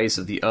on the face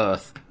of the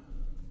earth.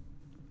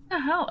 The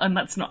hell? And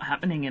that's not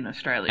happening in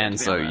Australia. And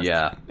so, honest.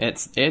 Yeah,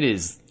 it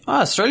is.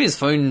 Australia's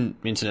phone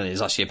internet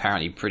is actually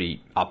apparently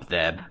pretty up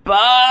there,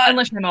 but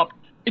unless you're not,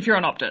 if you're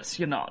on Optus,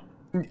 you're not.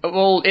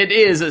 Well, it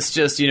is. It's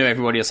just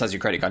everybody else has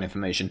your credit card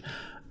information.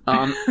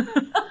 Oh,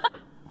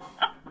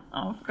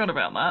 I forgot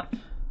about that.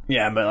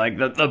 Yeah,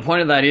 but the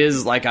point of that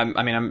is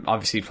I'm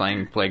obviously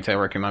playing Plague Tale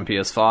Requiem on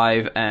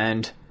PS5,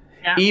 and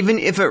even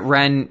if it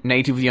ran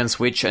natively on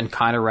Switch and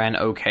kind of ran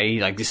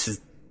okay, this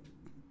is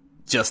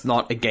just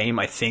not a game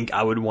I think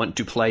I would want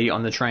to play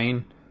on the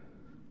train.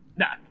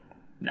 No.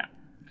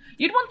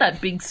 You'd want that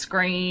big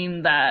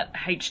screen, that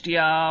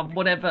HDR,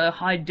 whatever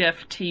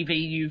high-def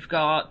TV you've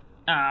got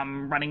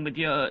running with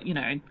your,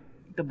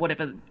 the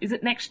whatever... Is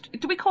it next...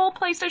 Do we call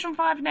PlayStation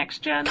 5 next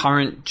gen?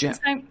 Current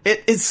gen.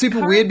 It's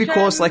super weird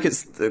because,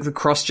 it's the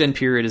cross-gen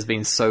period has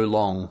been so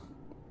long.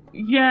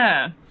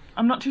 Yeah.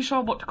 I'm not too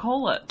sure what to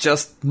call it.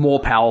 Just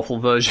more powerful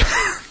version.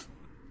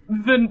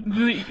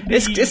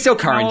 It's still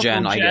current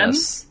gen, I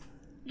guess.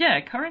 Yeah,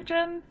 current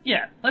gen?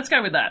 Yeah, let's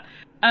go with that.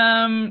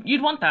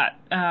 You'd want that,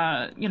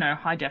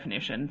 high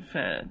definition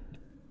for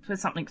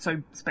something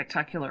so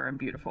spectacular and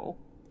beautiful.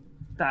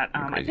 That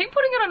I think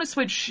putting it on a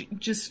Switch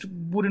just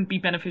wouldn't be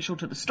beneficial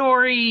to the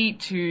story,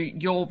 to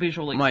your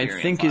visual experience.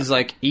 My think is,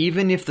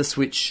 even if the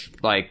Switch,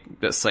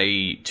 let's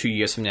say 2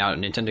 years from now,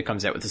 Nintendo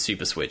comes out with the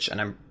Super Switch,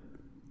 and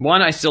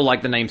I still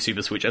like the name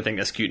Super Switch. I think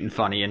that's cute and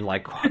funny and,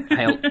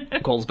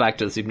 calls back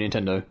to the Super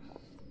Nintendo.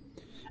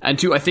 And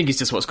 2, I think it's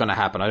just what's going to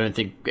happen. I don't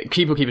think...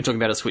 People keep talking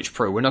about a Switch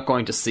Pro. We're not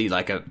going to see,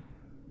 a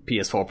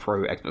PS4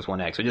 Pro, Xbox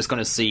One X. We're just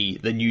going to see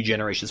the new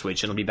generation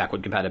Switch, and it'll be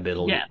backward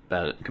compatible,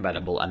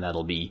 and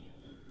that'll be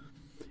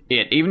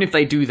it. Even if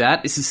they do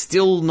that, this is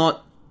still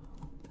not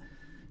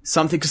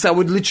something... Because I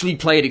would literally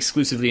play it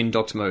exclusively in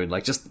docked mode.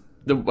 Just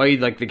the way,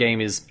 the game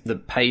is... The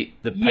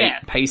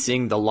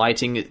pacing, the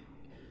lighting,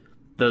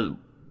 the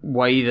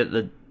way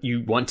that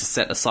you want to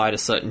set aside a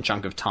certain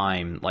chunk of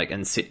time,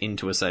 and sit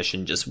into a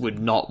session just would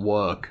not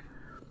work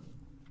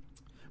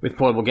with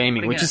portable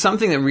gaming, which is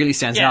something that really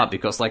stands out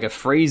because, a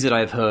phrase that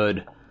I've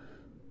heard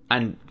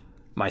and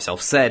myself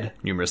said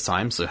numerous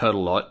times, so heard a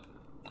lot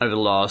over the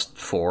last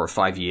 4 or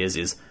 5 years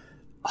is,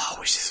 oh, I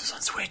wish this was on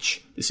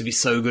Switch. This would be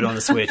so good on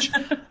the Switch.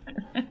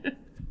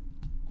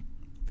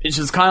 It's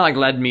just kind of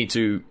led me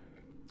to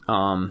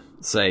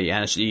say,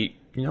 actually,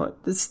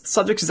 what? This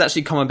subject has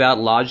actually come about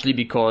largely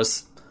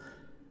because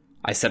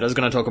I said I was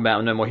going to talk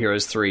about No More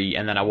Heroes 3,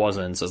 and then I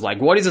wasn't. So it's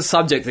what is a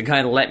subject that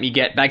kind of let me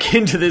get back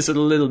into this a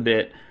little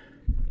bit?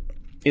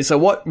 So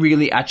what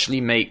really actually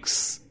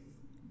makes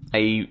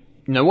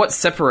what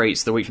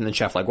separates the wheat from the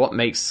chaff? What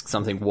makes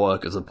something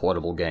work as a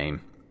portable game?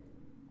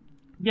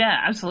 Yeah,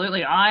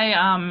 absolutely.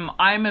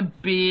 I'm a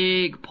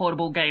big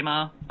portable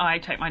gamer. I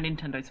take my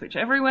Nintendo Switch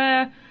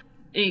everywhere,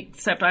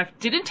 except I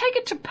didn't take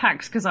it to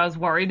PAX because I was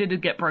worried it'd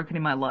get broken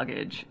in my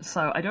luggage.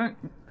 So I don't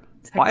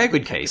take By a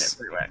good case.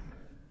 Everywhere.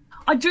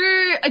 I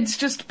do. It's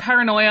just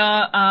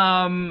paranoia.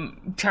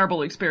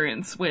 Terrible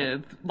experience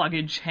with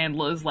luggage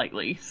handlers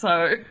lately.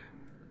 So,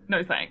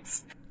 no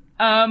thanks.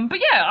 But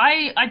yeah,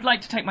 I'd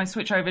like to take my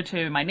Switch over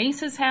to my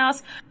niece's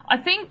house. I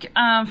think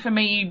for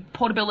me,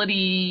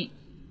 portability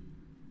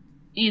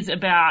is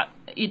about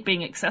it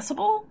being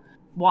accessible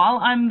while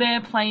I'm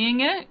there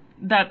playing it.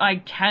 That I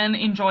can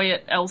enjoy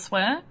it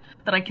elsewhere.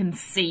 That I can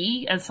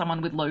see as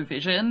someone with low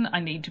vision.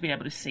 I need to be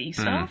able to see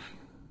stuff.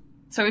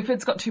 So if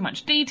it's got too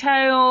much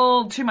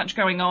detail, too much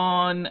going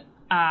on,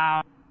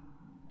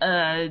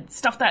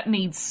 stuff that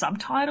needs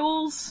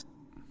subtitles,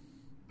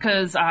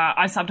 because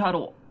I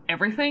subtitle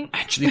everything.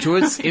 Actually, to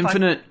its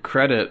infinite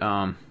credit,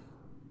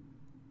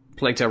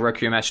 Plague Tale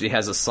Requiem actually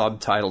has a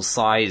subtitle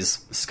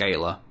size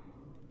scaler.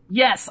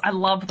 Yes, I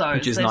love those.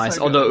 Which is nice,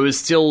 although it was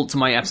still to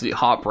my absolute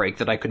heartbreak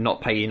that I could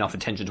not pay enough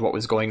attention to what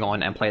was going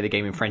on and play the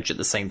game in French at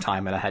the same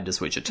time, and I had to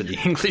switch it to the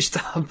English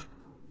dub.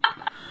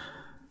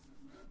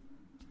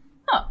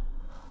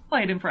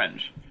 Play it in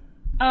French.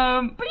 But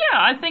yeah,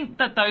 I think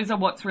that those are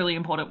what's really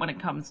important when it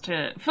comes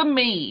to, for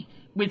me,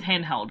 with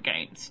handheld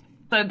games.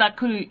 So that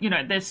could,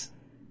 there's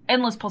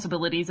endless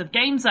possibilities of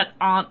games that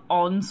aren't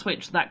on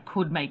Switch that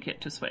could make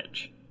it to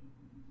Switch.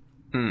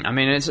 I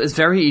mean, it's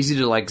very easy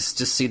to,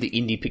 just see the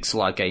indie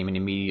pixel art game and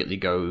immediately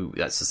go,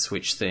 that's a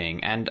Switch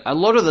thing. And a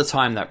lot of the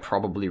time that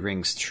probably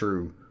rings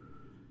true.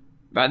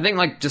 But I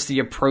think, just the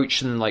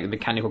approach and, the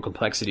mechanical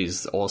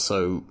complexities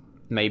also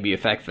maybe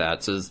affect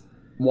that. So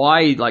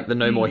why the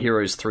No More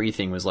Heroes 3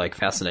 thing was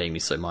fascinating me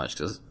so much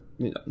because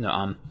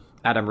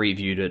Adam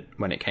reviewed it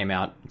when it came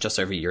out just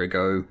over a year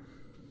ago,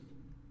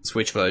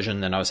 Switch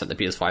version, then I was at the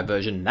PS5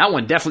 version. That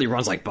one definitely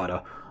runs like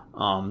butter.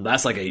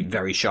 That's like a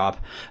very sharp.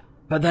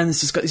 But then it's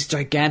just got this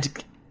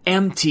gigantic,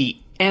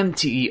 empty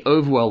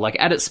overworld, like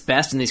at its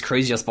best in these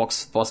crazy ass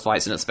boss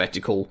fights in a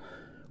spectacle,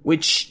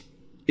 which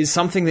is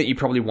something that you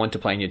probably want to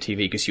play on your TV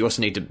because you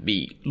also need to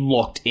be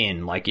locked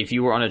in. Like if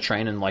you were on a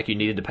train and like you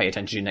needed to pay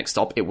attention to your next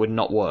stop, it would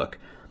not work.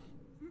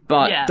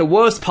 But the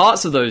worst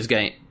parts of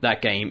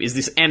that game is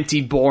this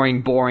empty,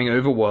 boring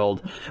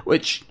overworld,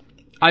 which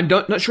I'm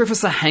not sure if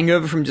it's a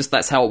hangover from just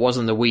that's how it was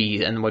on the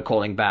Wii and we're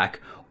calling back,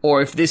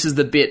 or if this is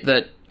the bit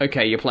that,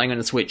 okay, you're playing on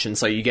a Switch and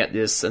so you get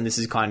this, and this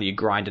is kind of your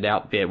grinded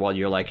out bit while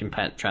you're like in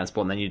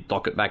transport and then you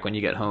dock it back when you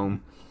get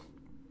home.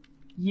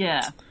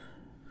 Yeah.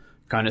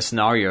 Kind of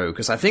scenario,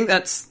 because I think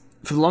that's,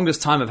 for the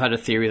longest time I've had a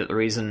theory that the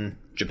reason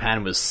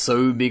Japan was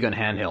so big on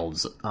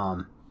handhelds,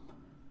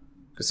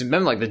 because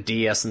remember like the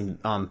DS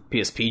and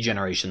PSP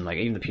generation, like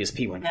even the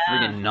PSP went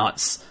friggin'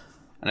 nuts.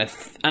 And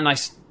I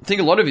think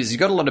a lot of it is you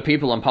got a lot of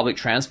people on public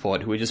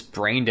transport who are just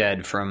brain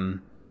dead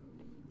from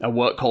a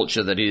work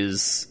culture that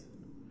is...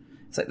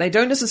 It's like they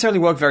don't necessarily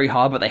work very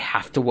hard, but they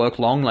have to work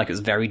long. Like, it's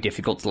very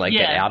difficult to, like,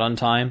 get out on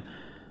time.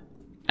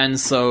 And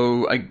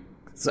so...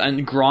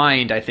 And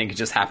grind, I think,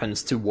 just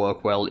happens to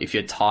work well if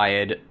you're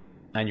tired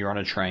and you're on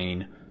a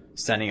train,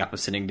 standing up or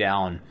sitting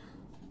down.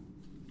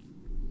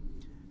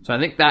 So I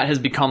think that has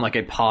become, like,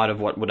 a part of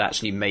what would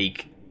actually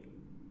make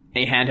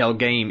a handheld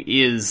game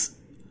is...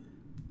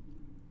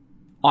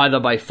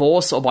 either by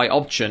force or by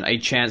option, a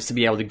chance to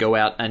be able to go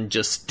out and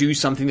just do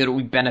something that will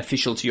be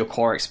beneficial to your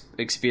core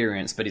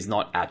experience, but is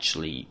not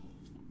actually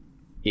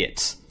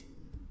it.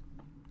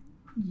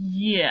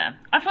 Yeah.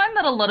 I find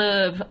that a lot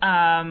of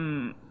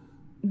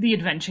the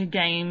adventure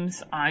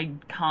games I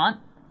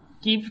can't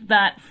give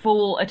that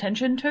full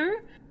attention to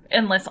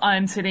unless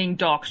I'm sitting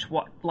docked,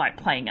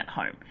 playing at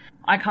home.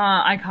 I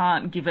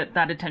can't give it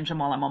that attention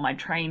while I'm on my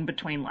train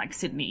between, like,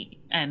 Sydney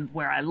and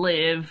where I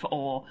live,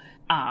 or,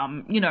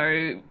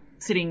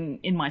 sitting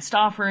in my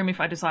staff room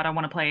if I decide I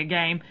want to play a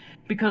game,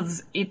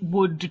 because it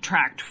would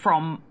detract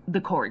from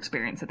the core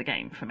experience of the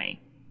game for me.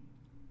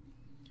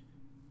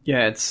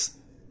 Yeah,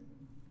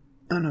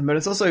 I don't know, but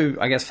it's also,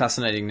 I guess,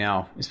 fascinating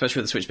now,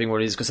 especially with the Switch being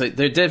what it is, because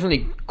there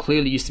definitely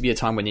clearly used to be a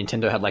time when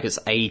Nintendo had like its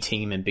A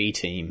team and B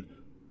team,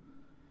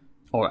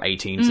 or A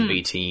teams and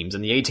B teams,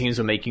 and the A teams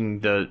were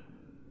making the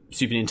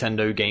Super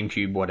Nintendo,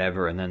 GameCube,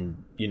 whatever, and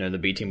then, the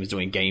B team was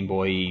doing Game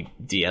Boy,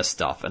 DS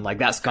stuff, and like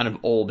that's kind of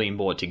all being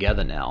brought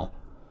together now.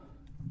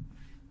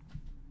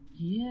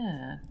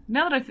 Yeah.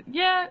 Now that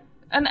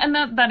and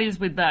that is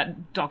with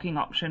that docking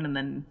option, and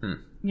then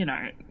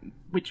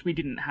which we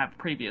didn't have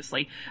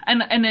previously,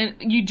 and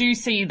you do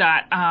see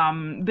that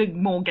the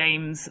more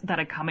games that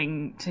are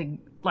coming to,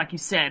 like you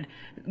said,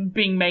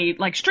 being made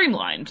like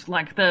streamlined,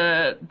 like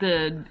the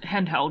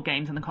handheld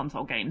games and the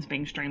console games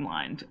being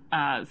streamlined,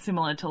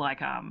 similar to like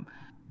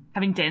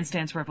having Dance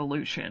Dance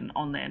Revolution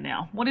on there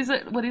now. What is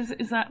it?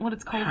 Is that what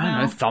it's called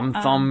now?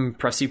 Thumb,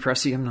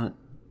 pressy. I'm not.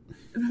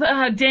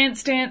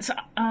 Dance Dance, the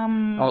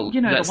one.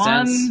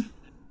 Dance.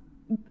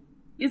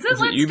 Is it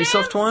the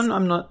Ubisoft Dance? one?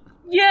 I'm not.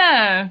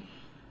 Yeah.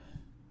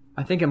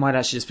 I think it might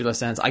actually just be Let's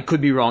Dance. I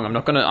could be wrong. I'm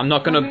not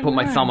gonna put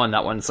my thumb on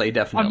that one and say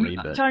definitely.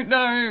 I don't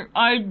know.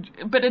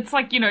 But it's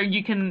like,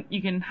 you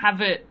can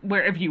have it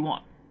wherever you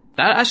want.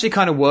 That actually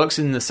kind of works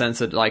in the sense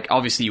that, like,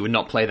 obviously you would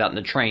not play that in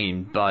the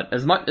train, but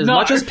as much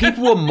as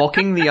people were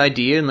mocking the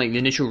idea and like the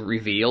initial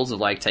reveals of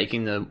like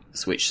taking the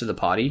Switch to the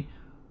party.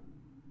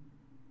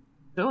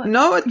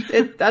 No,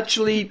 it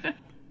actually,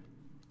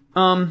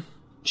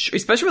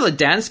 especially with a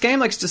dance game,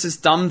 like, it's just this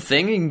dumb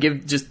thing. You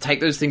can just take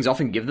those things off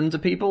and give them to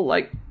people,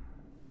 like,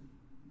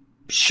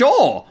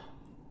 sure.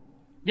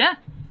 Yeah.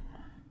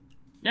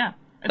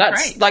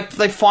 That's great. Like,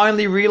 they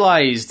finally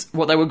realized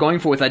what they were going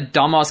for with that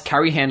dumbass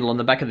carry handle on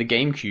the back of the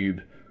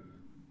GameCube.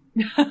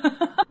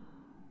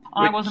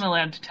 I wasn't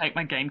allowed to take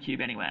my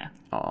GameCube anywhere.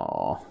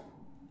 Oh,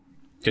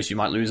 because you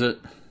might lose it.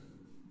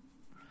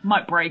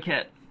 Might break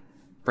it.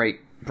 Break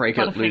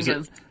it, lose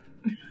fingers.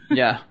 it.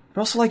 Yeah.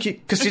 But also, like,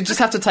 because you just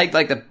have to take,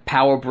 like, the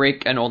power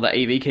brick and all the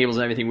AV cables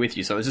and everything with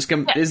you, so it's just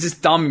there's this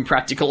dumb,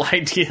 impractical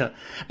idea.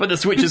 But the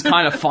Switch has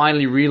kind of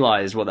finally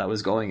realized what that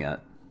was going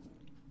at.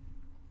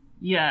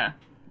 Yeah,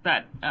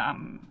 that,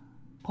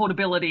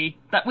 portability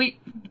that we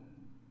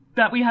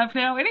have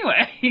now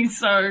anyway,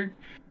 so...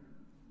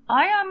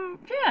 I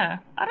don't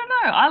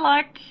know, I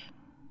like...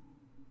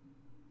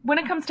 When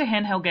it comes to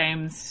handheld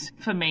games,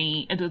 for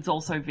me, it is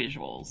also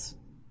visuals.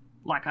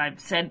 Like I've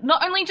said,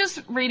 not only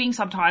just reading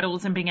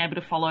subtitles and being able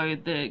to follow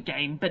the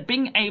game, but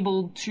being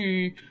able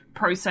to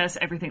process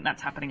everything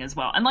that's happening as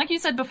well. And like you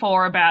said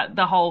before about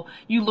the whole,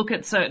 you look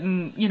at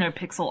certain,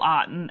 pixel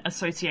art and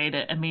associate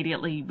it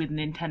immediately with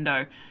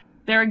Nintendo.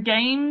 There are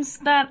games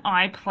that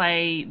I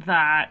play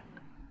that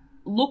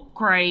look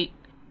great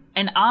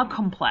and are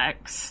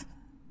complex,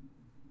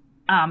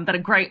 that are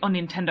great on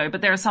Nintendo,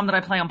 but there are some that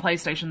I play on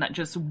PlayStation that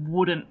just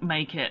wouldn't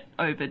make it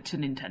over to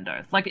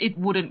Nintendo. Like, it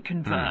wouldn't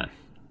convert.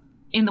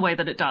 In the way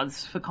that it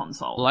does for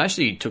console. Well, I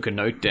actually took a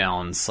note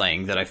down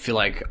saying that I feel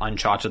like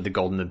Uncharted: The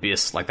Golden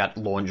Abyss, like that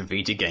launch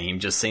Vita game,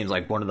 just seems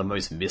like one of the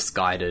most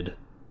misguided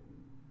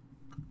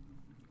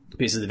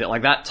pieces of it.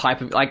 Like, that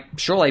type of... Like,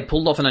 sure, they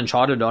pulled off an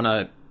Uncharted on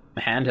a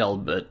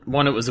handheld, but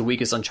one, it was the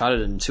weakest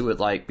Uncharted, and two, it,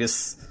 like,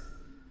 this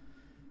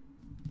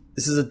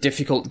is a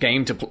difficult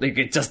game to play.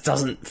 It just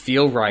doesn't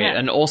feel right. Yeah.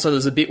 And also,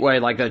 there's a bit where,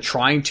 like, they're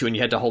trying to, and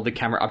you had to hold the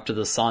camera up to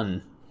the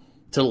sun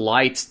to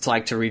light,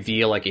 to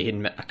reveal, like, a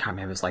hidden... I can't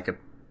remember, it's like a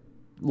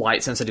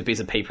light-sensitive piece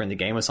of paper in the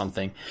game or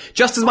something.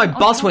 Just as my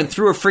bus went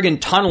through a friggin'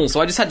 tunnel,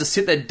 so I just had to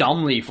sit there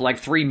dumbly for, like,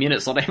 3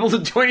 minutes, not able to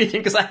do anything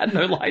because I had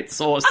no light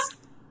source.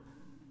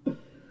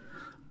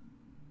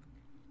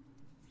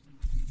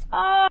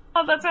 Oh,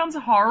 that sounds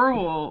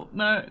horrible.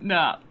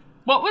 No.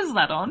 What was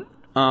that on?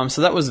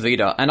 So that was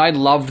Vita, and I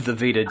loved the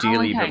Vita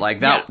dearly, but,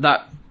 like,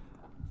 that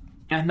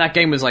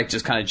game was, like,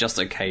 just kind of just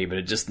okay, but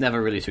it just never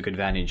really took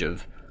advantage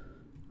of...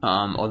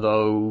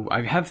 although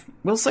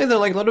we'll say that,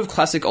 like, a lot of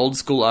classic old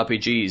school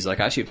RPGs, like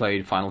I actually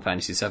played Final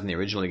Fantasy VII, the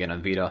original, again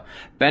on Vita,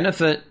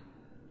 benefit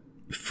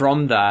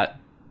from that,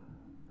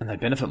 and they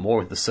benefit more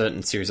with the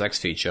certain Series X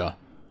feature,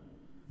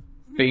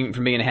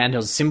 from being in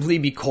handhelds, simply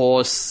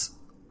because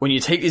when you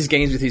take these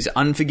games with these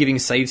unforgiving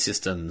save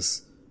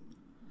systems,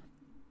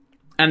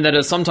 and that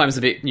are sometimes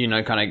a bit,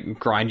 kind of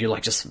grind you,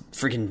 like just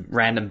freaking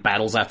random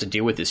battles I have to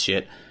deal with this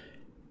shit,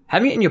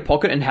 having it in your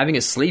pocket and having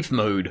a sleep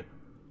mode,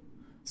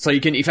 so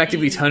you can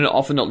effectively turn it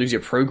off and not lose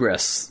your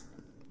progress.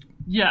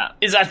 Yeah.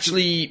 Is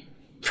actually,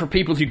 for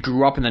people who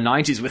grew up in the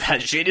 90s with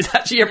that shit, is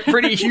actually a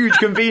pretty huge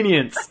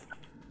convenience.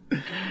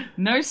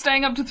 No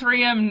staying up to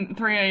 3 a.m.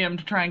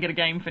 to try and get a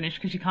game finished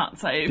because you can't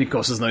save.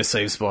 Because there's no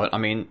save spot. I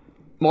mean,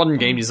 modern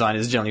game design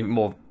is generally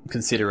more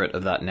considerate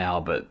of that now,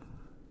 but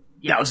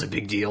that was a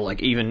big deal.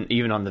 Like,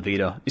 even on the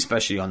Vita,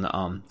 especially on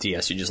the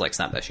DS, you just, like,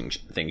 snap that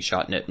thing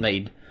shut, and it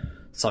made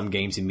some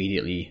games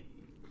immediately...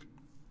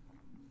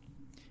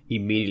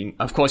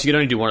 Of course, you can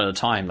only do one at a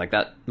time. Like,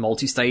 that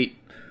multi-state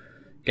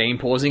game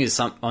pausing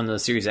on the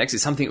Series X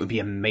is something that would be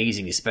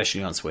amazing,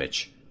 especially on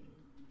Switch.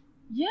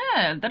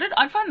 Yeah,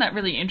 I find that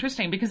really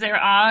interesting, because there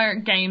are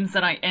games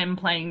that I am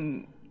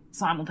playing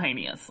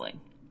simultaneously.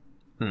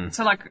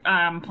 So, like,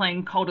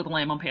 playing Cult of the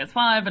Lamb on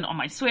PS5 and on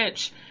my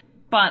Switch,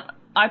 but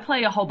I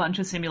play a whole bunch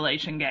of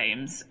simulation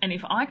games, and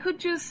if I could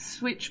just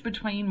switch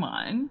between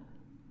mine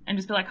and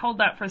just be like, hold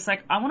that for a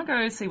sec, I want to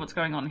go see what's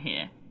going on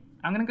here.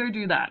 I'm going to go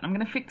do that. I'm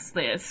going to fix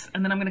this,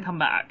 and then I'm going to come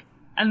back.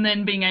 And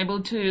then being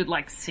able to,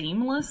 like,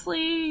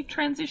 seamlessly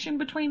transition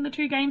between the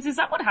two games. Is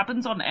that what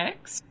happens on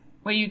X?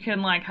 Where you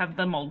can, like, have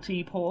the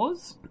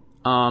multi-pause?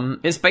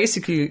 It's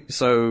basically,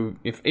 so,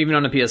 if even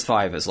on a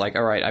PS5, it's like,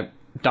 alright, I'm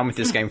done with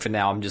this game for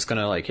now, I'm just going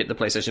to, like, hit the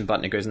PlayStation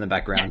button, it goes in the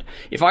background.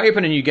 Yeah. If I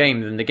open a new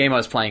game, then the game I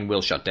was playing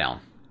will shut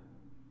down.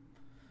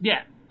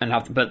 Yeah.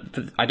 But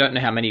I don't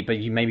know how many, but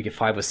you maybe get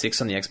 5 or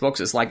 6 on the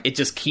Xbox. It's like, it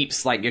just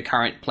keeps, like, your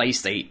current play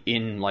state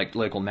in, like,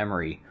 local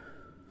memory.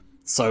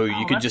 So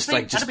you could just,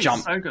 like, just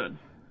jump. So good.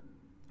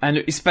 And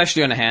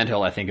especially on a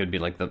handheld, I think it would be,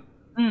 like, the...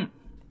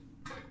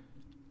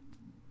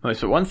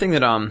 But one thing that,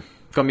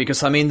 got me,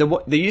 because, I mean,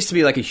 there used to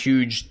be, like, a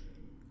huge,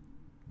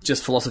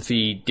 just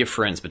philosophy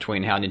difference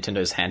between how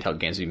Nintendo's handheld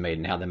games would be made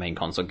and how their main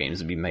console games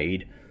would be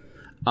made.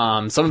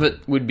 Some of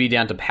it would be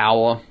down to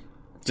power,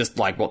 just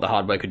like what the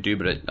hardware could do,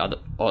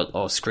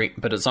 or screen.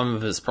 But some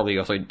of it's probably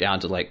also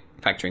down to, like,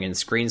 factoring in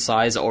screen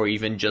size, or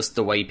even just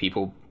the way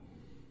people,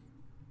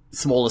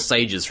 smaller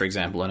stages, for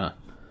example, in a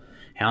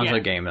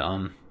handheld game.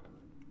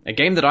 A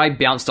game that I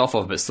bounced off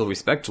of but still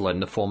respect a lot in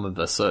the form of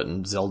a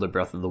certain Zelda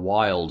Breath of the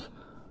Wild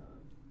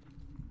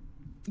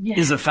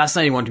is a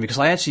fascinating one to me, because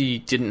I actually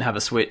didn't have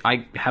a Switch.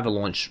 I have a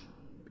launch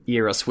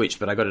era Switch,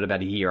 but I got it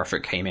about a year after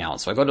it came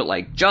out, so I got it,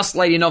 like, just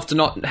late enough to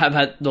not have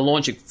had the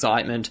launch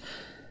excitement,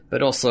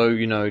 but also,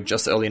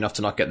 just early enough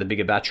to not get the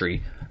bigger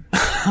battery.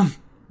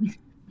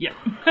 Yeah.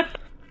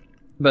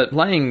 But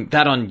playing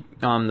that on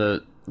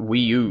the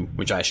Wii U,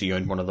 which I actually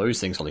owned one of those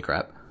things, holy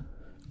crap,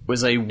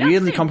 was a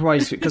weirdly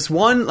compromised... Because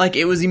one, like,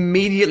 it was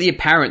immediately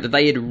apparent that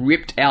they had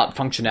ripped out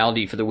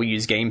functionality for the Wii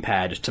U's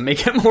gamepad to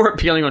make it more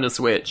appealing on the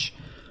Switch.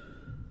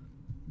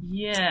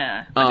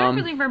 Yeah. I don't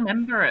really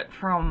remember it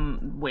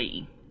from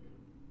Wii.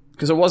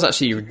 Because it was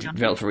actually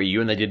developed for Wii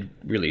U, and they did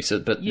release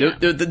it, but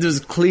there's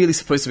clearly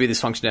supposed to be this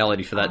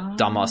functionality for that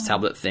dumbass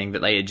tablet thing that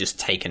they had just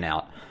taken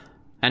out.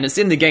 And it's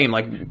in the game,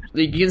 like,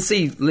 you can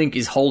see Link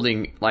is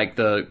holding, like,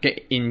 the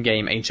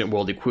in-game Ancient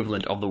World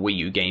equivalent of the Wii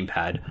U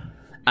gamepad,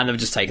 and they've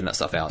just taken that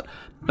stuff out.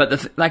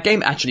 But that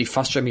game actually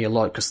frustrated me a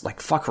lot, because,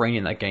 like, fuck Rain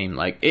in that game.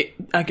 Like,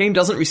 that game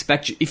doesn't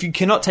respect you. If you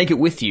cannot take it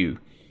with you,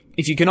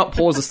 if you cannot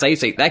pause a save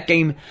state, that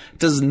game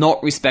does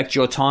not respect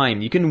your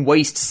time. You can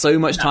waste so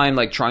much time,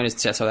 like, trying to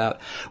test it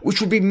out, which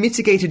would be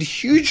mitigated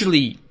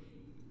hugely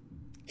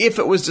if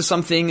it was just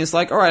something, it's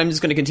like, alright, I'm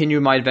just going to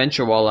continue my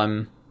adventure while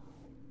I'm,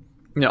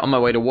 on my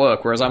way to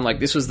work, whereas I'm like,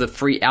 this was the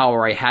free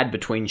hour I had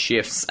between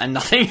shifts, and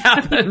nothing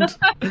happened.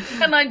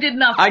 And I did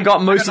nothing. I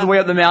got most of the way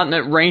up the mountain,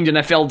 it rained, and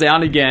I fell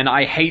down again.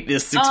 I hate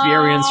this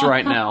experience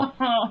right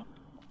now.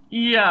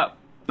 Yeah.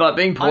 But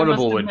being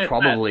portable would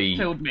probably...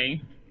 That killed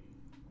me.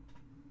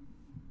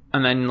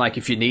 And then, like,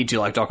 if you need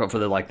to, like, dock up for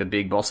the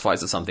big boss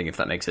fights or something, if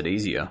that makes it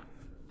easier.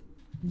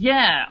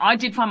 Yeah, I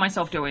did find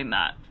myself doing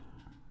that.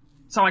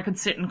 so I could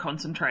sit and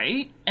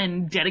concentrate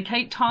and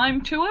dedicate time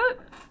to it.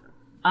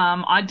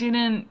 I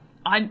didn't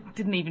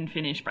even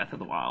finish Breath of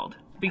the Wild.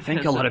 I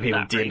think a lot of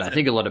people did. I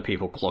think a lot of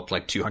people clocked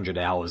like 200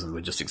 hours and were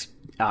just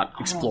out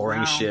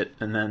exploring shit,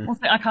 and then... Well,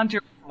 I can't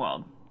do Breath of the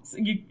Wild. So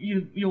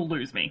you'll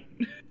lose me.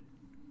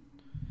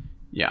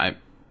 Yeah, I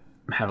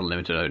have a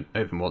limited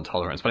open world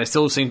tolerance, but I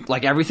still seem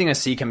like everything I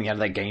see coming out of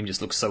that game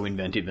just looks so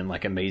inventive and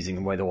like amazing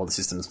the way that all the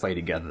systems play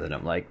together that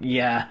I'm like,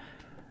 yeah,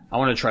 I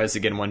want to try this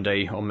again one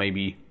day, or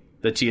maybe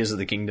the Tears of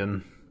the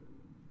Kingdom.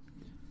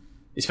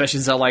 Especially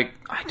since I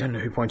don't know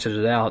who pointed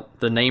it out,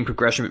 the name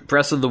progression,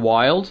 Breath of the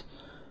Wild,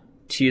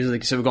 Tears of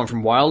the... So we've gone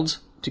from Wild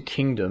to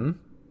Kingdom.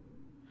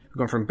 We've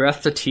gone from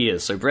Breath to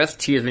Tears. So Breath,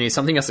 Tears, means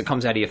something else that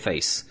comes out of your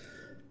face.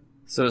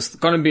 So it's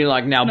going to be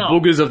like now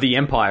Boogers of the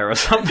Empire or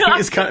something.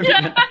 It's going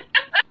to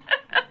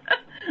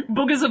be...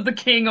 Boogers of the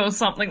King or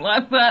something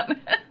like that.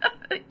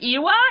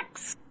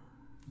 Earwax?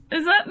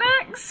 Is that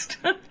next?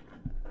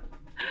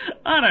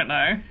 I don't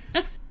know.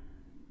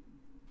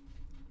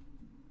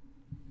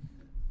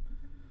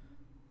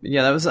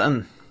 Yeah, that was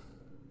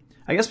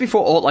I guess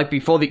before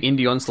the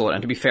indie onslaught,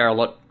 and to be fair, a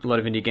lot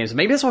of indie games.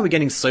 Maybe that's why we're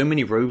getting so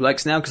many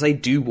roguelikes now, because they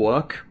do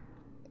work.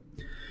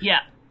 Yeah.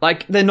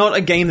 Like, they're not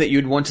a game that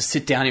you'd want to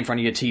sit down in front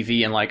of your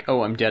TV and like,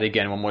 oh, I'm dead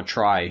again, one more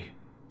try.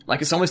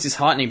 Like, it's almost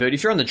disheartening, but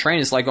if you're on the train,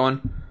 it's like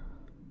going...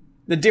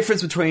 The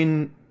difference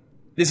between,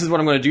 this is what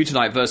I'm going to do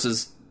tonight,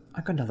 versus,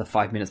 I've got another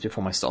 5 minutes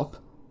before my stop.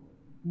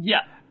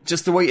 Yeah.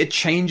 Just the way it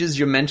changes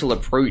your mental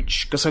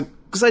approach. Because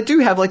I do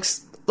have,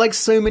 like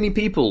so many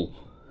people...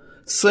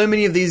 So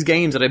many of these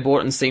games that I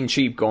bought on Steam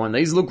cheap going,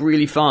 these look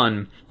really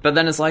fun. But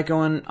then it's like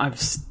going,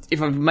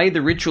 if I've made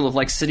the ritual of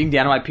like sitting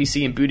down on my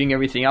PC and booting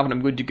everything up and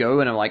I'm good to go,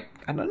 and I'm like,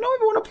 I don't know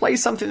if I want to play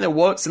something that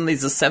works in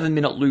these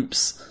 7-minute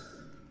loops.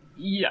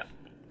 Yeah.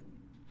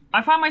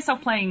 I find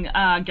myself playing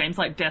games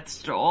like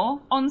Death's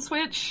Door on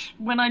Switch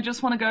when I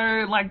just want to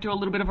go like do a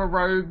little bit of a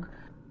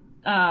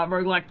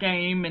roguelike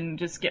game and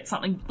just get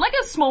something like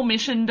a small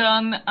mission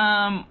done.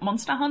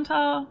 Monster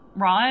Hunter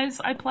Rise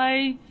I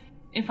play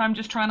if I'm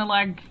just trying to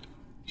like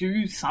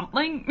do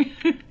something,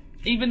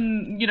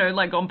 even, you know,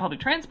 like on public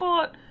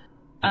transport.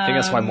 I think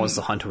that's why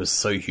Monster Hunter was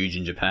so huge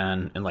in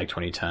Japan in like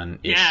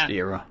 2010-ish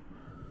era.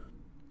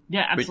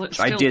 Yeah, absolutely.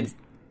 I did.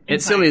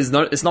 It still is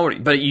not. It's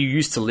not. But you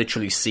used to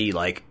literally see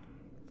like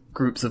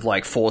groups of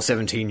like 4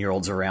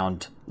 17-year-olds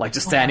around, like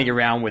just standing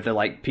around with their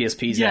like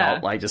PSPs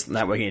out, like just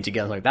networking it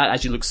together. Like that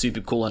actually looks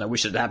super cool, and I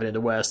wish it happened in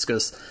the West,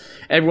 because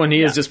everyone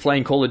here is just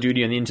playing Call of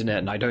Duty on the internet,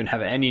 and I don't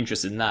have any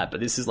interest in that.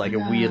 But this is like a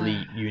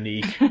weirdly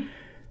unique,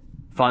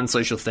 fun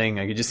social thing.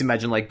 I could just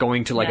imagine like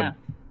going to like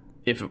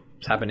if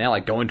it's happened now,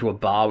 like going to a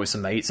bar with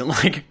some mates and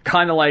like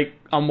kind of like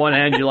on one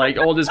hand you're like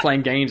all just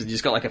playing games and you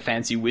just got like a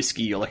fancy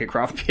whiskey or like a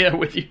craft beer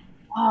with you.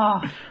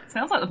 Oh,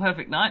 sounds like the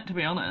perfect night, to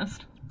be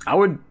honest. I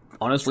would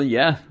honestly,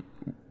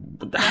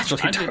 would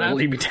actually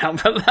totally be down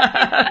for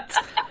that.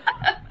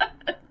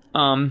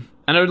 And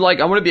I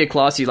want to be a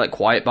classy like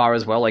quiet bar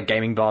as well. Like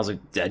gaming bars are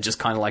just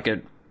kind of like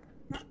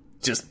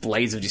just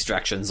blades of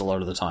distractions a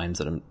lot of the times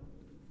that I'm.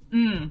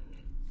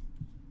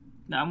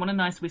 No, I want a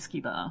nice whiskey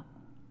bar.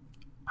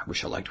 I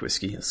wish I liked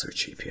whiskey. It's so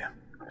cheap here.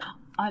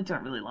 I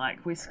don't really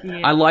like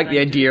whiskey. I like the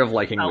idea of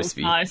liking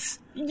whiskey. Nice.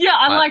 Yeah,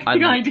 I like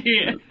the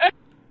idea.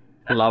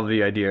 I love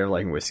the idea of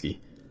liking whiskey.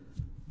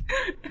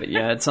 But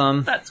yeah, it's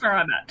That's where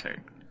I'm at too.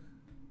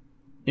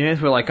 You know,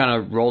 if we're like kind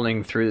of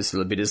rolling through this a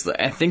little bit, is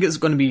that I think it's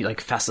going to be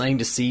like fascinating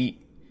to see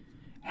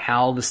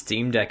how the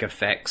Steam Deck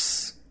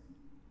affects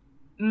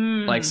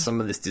like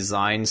some of this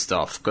design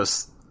stuff,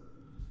 because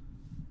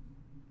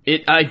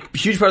a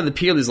huge part of the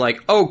appeal is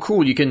like, oh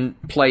cool, you can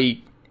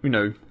play, you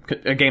know,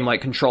 a game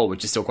like Control,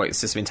 which is still quite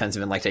system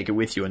intensive, and like take it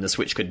with you, and the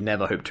Switch could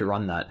never hope to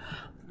run that.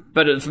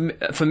 But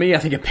for me, I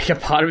think a bigger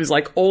part of it is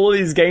like all of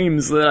these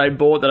games that I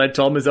bought that I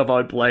told myself I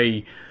would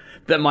play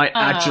that might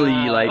actually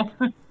like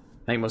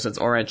make more sense.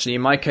 Or actually,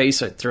 in my case,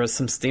 there are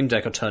some Steam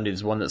Deck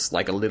alternatives. One that's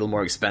like a little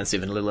more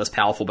expensive and a little less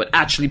powerful, but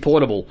actually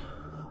portable.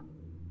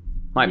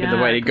 Might be the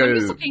way to go.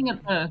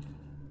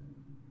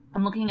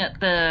 I'm looking at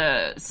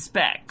the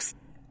specs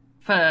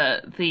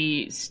for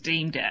the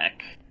Steam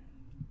Deck.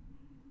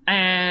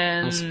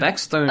 And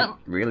specs don't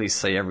really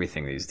say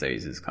everything these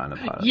days, is kind of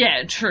part of it.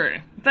 Yeah, true.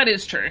 That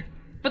is true.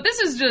 But this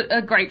is just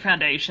a great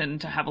foundation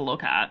to have a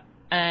look at.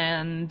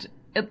 And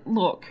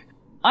look,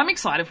 I'm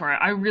excited for it.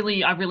 I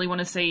really want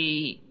to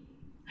see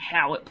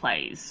how it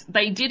plays.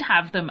 They did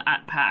have them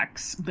at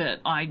PAX, but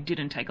I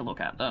didn't take a look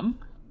at them.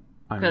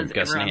 I'm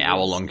guessing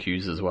hour-long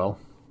queues as well.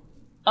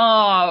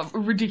 Oh,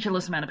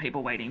 ridiculous amount of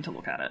people waiting to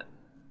look at it.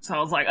 So I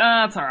was like,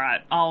 it's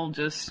alright. I'll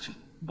just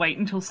wait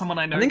until someone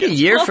I know. I think a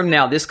year from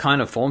now, this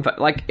kind of form,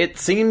 like, it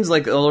seems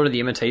like a lot of the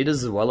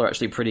imitators as well are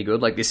actually pretty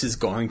good. Like, this is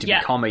going to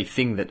become a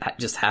thing that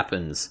just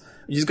happens,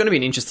 which is going to be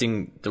an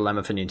interesting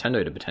dilemma for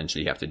Nintendo to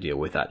potentially have to deal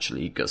with,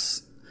 actually,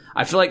 because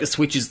I feel like the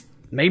Switch is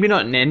maybe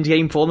not an end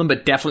game for them,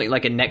 but definitely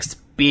like a next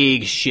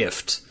big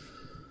shift.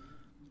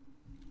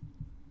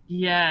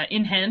 Yeah,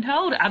 in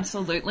handheld,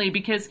 absolutely,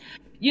 because,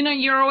 you know,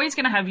 you're always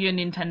going to have your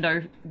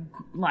Nintendo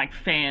like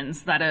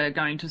fans that are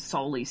going to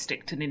solely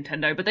stick to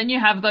Nintendo, but then you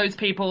have those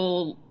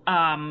people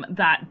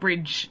that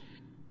bridge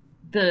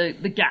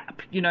the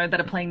gap, you know, that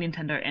are playing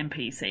Nintendo and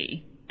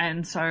PC,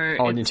 and so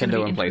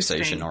Nintendo and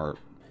PlayStation, or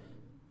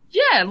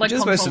like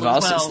just most of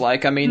us. well. It's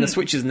like, I mean, the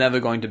Switch is never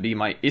going to be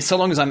so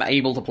long as I'm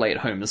able to play at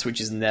home, the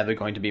Switch is never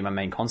going to be my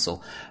main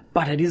console.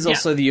 But it is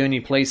also the only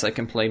place I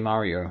can play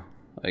Mario,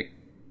 like.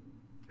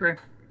 True.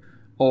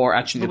 Or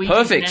actually,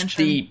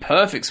 the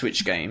perfect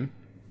Switch game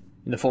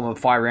in the form of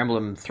Fire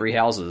Emblem Three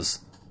Houses.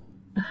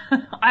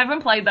 I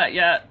haven't played that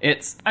yet.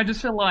 It's. I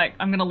just feel like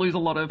I'm going to lose a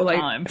lot of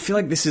time. I feel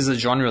like this is a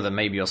genre that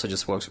maybe also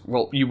just works.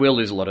 Well, you will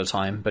lose a lot of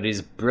time, but it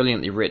is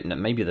brilliantly written. It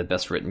may be the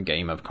best written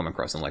game I've come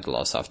across in like the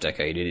last half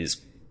decade. It is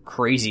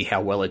crazy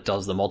how well it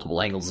does the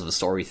multiple angles of the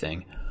story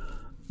thing.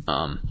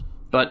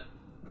 But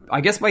I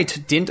guess by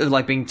dint of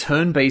like being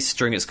turn-based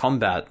during its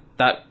combat,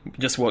 that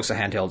just works for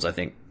handhelds, I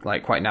think,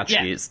 like quite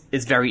naturally. Yeah.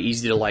 It's very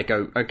easy to like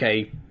go,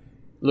 okay,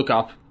 look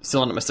up,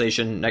 still not at my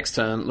station, next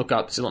turn, look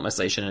up, still not at my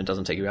station, and it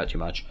doesn't take you out too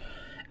much.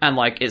 And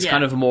like it's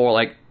kind of more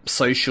like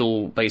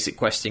social basic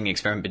questing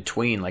experiment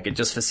between, like it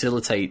just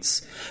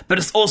facilitates, but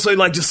it's also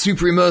like just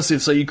super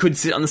immersive, so you could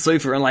sit on the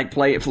sofa and like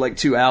play it for like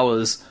 2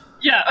 hours.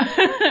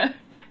 Yeah.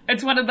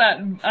 It's one of that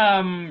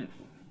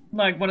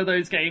like one of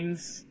those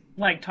games,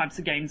 like types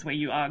of games where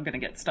you are going to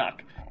get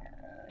stuck.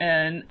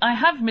 And I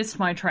have missed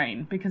my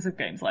train because of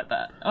games like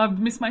that. I've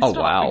missed my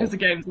stop because of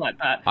games like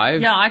that.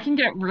 I can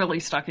get really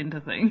stuck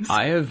into things.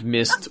 I have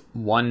missed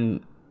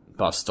one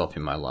bus stop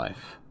in my life.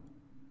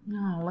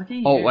 Oh, lucky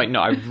you. Oh, wait,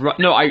 no, it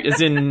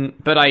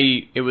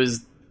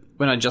was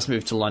when I just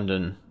moved to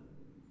London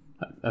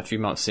a few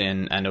months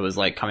in, and it was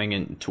like coming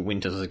into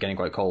winter, so it was getting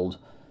quite cold.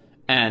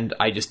 And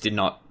I just did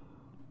not,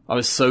 I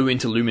was so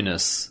into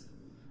Luminous,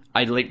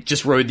 I like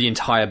just rode the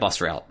entire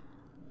bus route.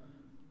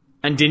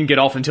 And didn't get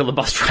off until the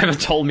bus driver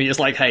told me, it's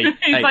like, hey,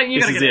 like,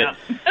 this is it.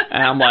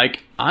 And I'm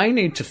like, I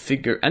need to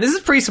figure... And this is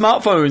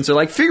pre-smartphone, so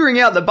like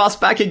figuring out the bus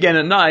back again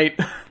at night...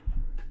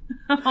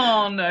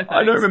 Oh, no, thanks.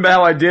 I don't remember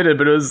how I did it,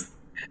 but it was...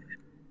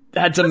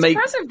 That's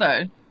impressive,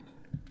 though.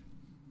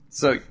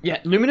 So, yeah,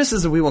 Luminous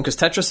is a weird one, because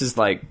Tetris is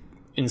like,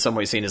 in some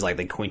ways seen as like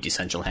the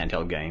quintessential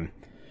handheld game.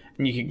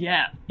 And you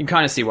can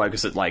kind of see why,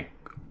 because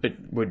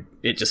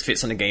it just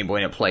fits on a Game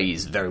Boy and it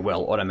plays very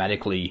well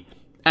automatically.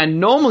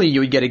 And normally you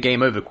would get a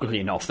game over quickly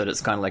enough that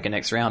it's kind of like a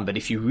next round, but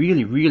if you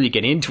really, really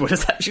get into it,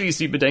 it's actually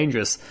super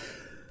dangerous.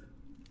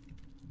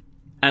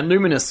 And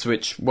Luminous,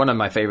 which, one of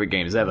my favorite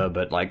games ever,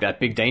 but like that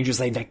Big Dangerous,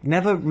 they like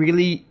never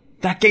really...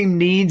 That game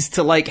needs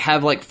to like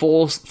have like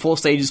four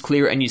stages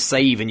clear and you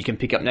save and you can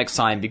pick up next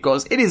time,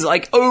 because it is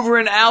like over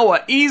an hour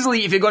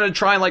easily if you're going to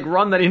try and like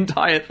run that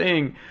entire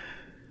thing.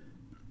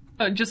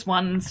 Oh, just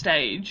one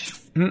stage?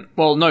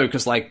 Well, no,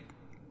 because like...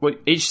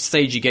 each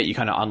stage you get, you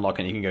kind of unlock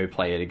and you can go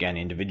play it again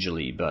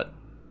individually, but...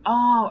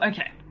 Oh, okay.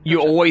 Gotcha.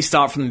 You always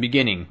start from the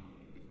beginning.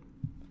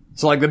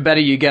 So, like, the better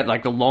you get,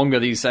 like, the longer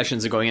these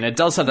sessions are going. And it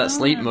does have that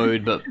sleep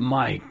mode, but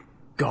my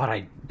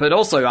god, But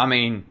also, I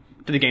mean,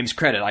 to the game's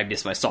credit, I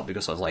missed my stop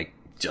because I was, like,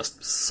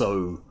 just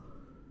so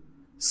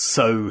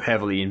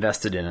heavily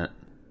invested in it.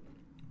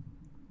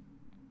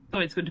 Oh,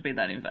 it's good to be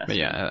that invested. But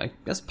yeah, I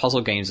guess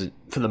puzzle games are,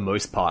 for the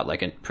most part,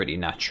 like, a pretty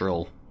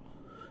natural...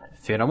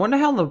 fit. I wonder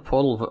how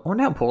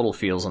Portal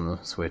feels on the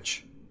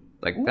Switch.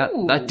 Like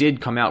that did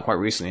come out quite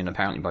recently, and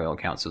apparently by all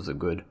accounts it was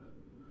good.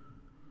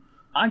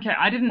 Okay,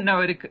 I didn't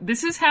know it.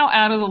 This is how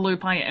out of the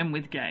loop I am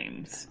with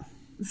games.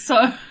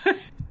 So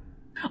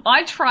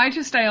I try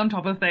to stay on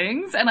top of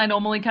things, and I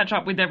normally catch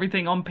up with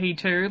everything on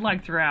P2,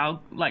 like through our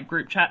like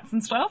group chats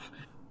and stuff.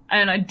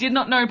 And I did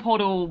not know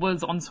Portal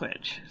was on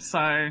Switch,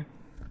 so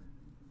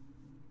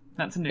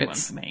that's a new one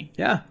for me.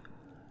 Yeah,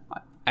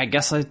 I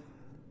guess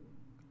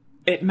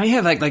it may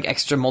have like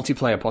extra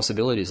multiplayer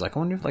possibilities. Like I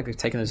wonder if like they've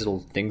taken those little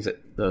things that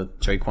the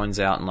Joy-Cons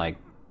out and like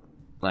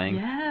playing.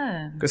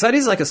 Yeah, because that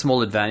is like a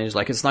small advantage.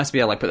 Like it's nice to be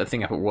able to like put that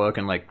thing up at work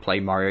and like play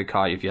Mario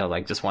Kart if you have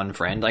like just one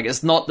friend. Like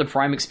it's not the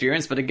prime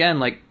experience, but again,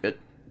 like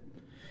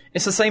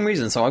it's the same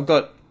reason. So I've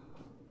got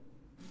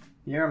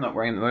I'm not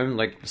wearing at the moment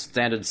like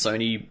standard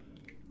Sony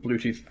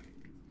Bluetooth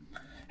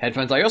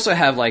headphones. I also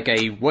have like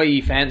a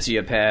way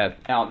fancier pair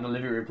out in the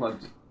living room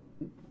plugged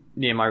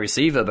near my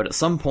receiver, but at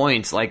some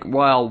point, like,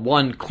 while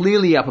one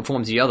clearly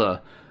outperforms the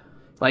other,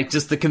 like,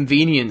 just the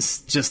convenience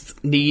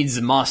just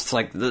must,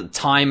 like, the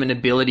time and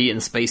ability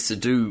and space to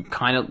do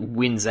kind of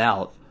wins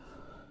out.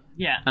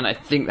 Yeah. And I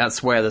think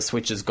that's where the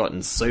Switch has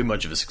gotten so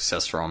much of a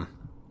success from.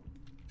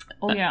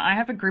 Oh yeah, I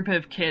have a group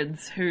of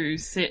kids who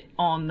sit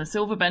on the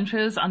silver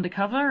benches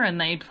undercover and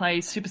they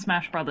play Super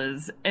Smash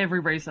Brothers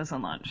every recess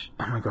and lunch.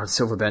 Oh my god,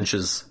 silver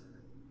benches.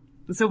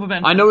 The silver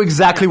benches. I know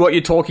exactly what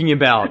you're talking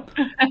about.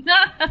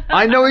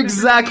 I know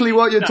exactly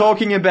what you're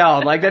talking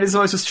about. Like, that is the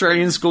most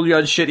Australian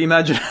schoolyard shit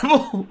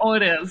imaginable. Oh,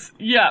 it is.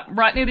 Yeah,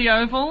 right near the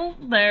Oval,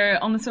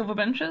 they're on the silver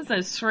benches.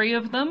 There's 3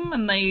 of them,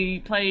 and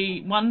they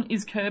play... One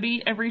is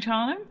Kirby every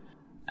time.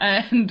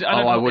 And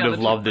I would have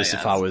loved this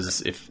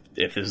if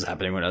this was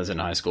happening when I was in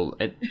high school.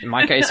 In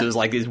my case, it was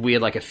like this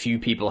weird, like a few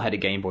people had a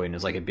Game Boy and it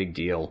was like a big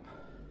deal.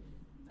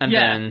 And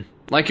then,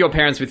 like your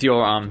parents with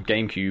your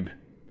GameCube,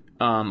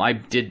 I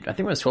think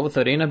when I was 12 or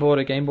 13 I bought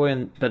a Game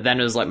Boy, but then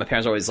it was like my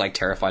parents were always like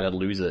terrified I'd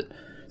lose it.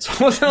 So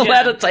I wasn't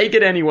allowed to take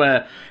it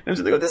anywhere. And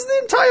so they go, this is the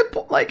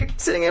entire, like,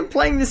 sitting and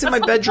playing this in my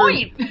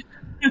bedroom.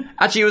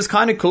 Actually, it was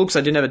kind of cool because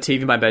I didn't have a TV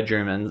in my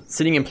bedroom, and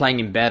sitting and playing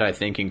in bed, I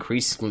think,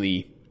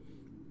 increasingly...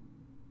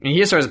 I mean,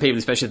 here's stories of people,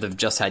 especially if they've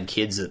just had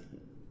kids that,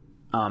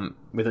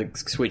 with a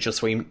Switch or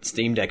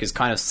Steam Deck, has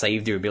kind of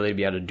saved their ability to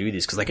be able to do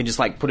this, because they can just,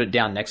 like, put it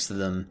down next to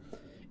them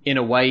in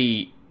a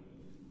way,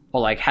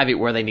 or, like, have it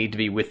where they need to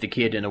be with the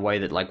kid in a way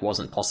that, like,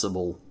 wasn't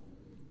possible.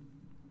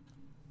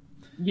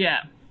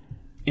 Yeah.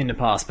 In the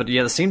past. But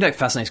yeah, the Steam Deck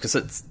fascinates because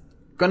it's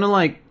gonna,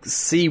 like,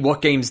 see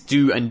what games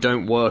do and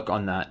don't work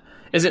on that.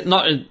 Is it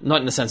not in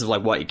the sense of,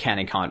 like, what you can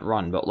and can't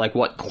run, but, like,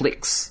 what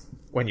clicks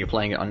when you're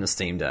playing it on the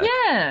Steam Deck?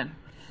 Yeah.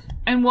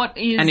 And what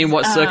is... And in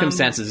what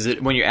circumstances? Is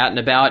it when you're out and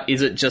about?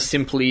 Is it just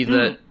simply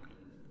that,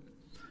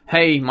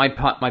 hey, my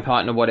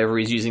partner, whatever,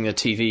 is using a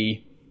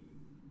TV,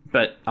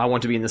 but I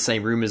want to be in the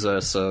same room as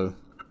her, so...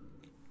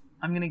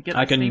 I'm gonna get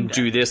I can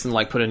do this and,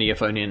 like, put an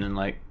earphone in and,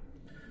 like...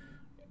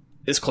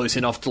 It's close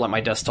enough to, like, my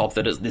desktop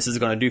that this is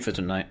going to do for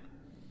tonight.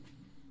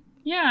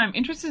 Yeah, I'm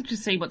interested to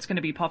see what's going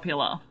to be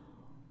popular.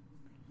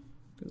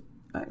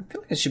 I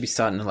feel like it should be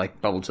starting to,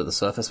 like, bubble to the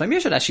surface. Maybe I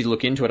should actually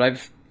look into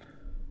it.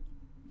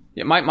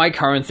 My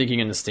current thinking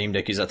in the Steam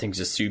Deck is I think it's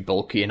just too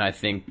bulky, and I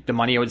think the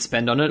money I would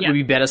spend on it would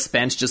be better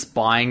spent just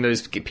buying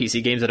those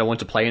PC games that I want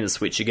to play in the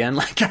Switch again.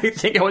 Like, I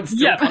think I would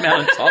still come out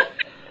on top.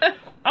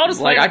 I'll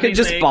just like, I could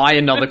just buy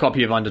another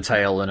copy of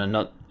Undertale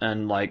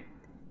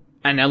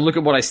and now look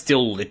at what I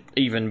still,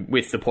 even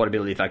with the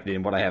portability factor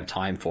in, what I have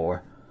time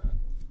for.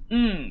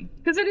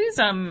 Because it is,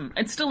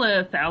 it's still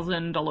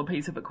 $1,000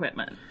 piece of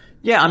equipment.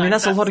 Yeah, I mean,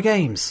 that's a lot of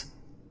games.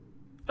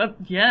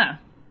 Yeah.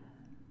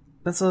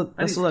 That's a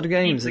lot of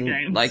games,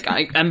 and like,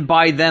 and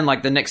by then,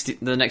 like, the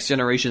next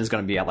generation is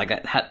going to be out. Like,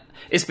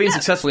 it's been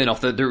successful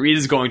enough that there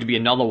is going to be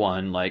another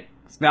one. Like,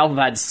 Valve have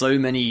had so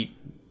many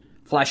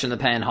flash in the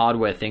pan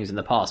hardware things in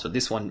the past, but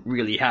this one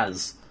really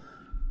has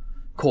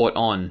caught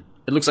on.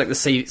 It looks like the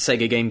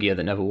Sega Game Gear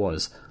that never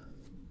was.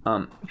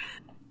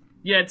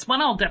 Yeah, it's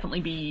one I'll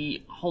definitely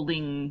be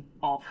holding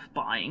off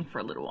buying for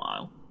a little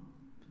while.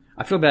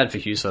 I feel bad for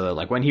Huso, though.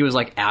 Like, when he was,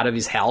 like, out of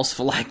his house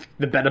for, like,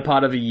 the better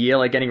part of a year,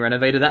 like, getting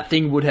renovated, that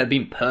thing would have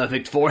been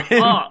perfect for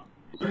him. Oh,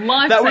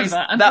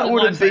 lifesaver. That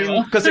would have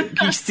been... Because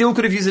he still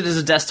could have used it as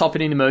a desktop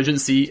in an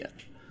emergency.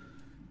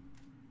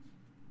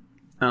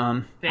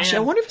 Actually, I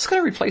wonder if it's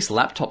going to replace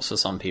laptops for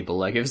some people.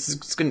 Like, if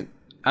it's going to...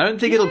 I don't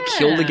think it'll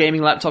kill the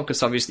gaming laptop,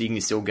 because obviously you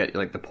can still get,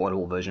 like, the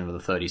portable version of the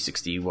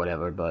 3060,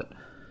 whatever, but...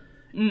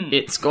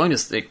 It's going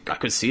to... I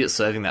could see it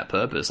serving that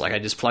purpose. Like, I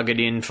just plug it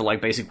in for,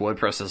 like, basic word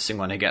processing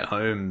when I get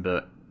home,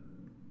 but...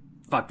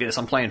 Fuck this,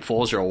 I'm playing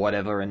Forza or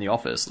whatever in the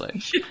office, like...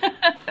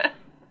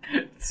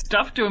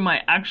 Stuff doing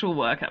my actual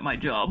work at my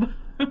job.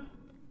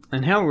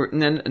 And now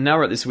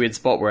we're at this weird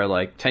spot where,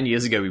 like, 10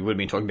 years ago we would have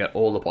been talking about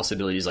all the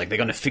possibilities, like, they're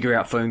going to figure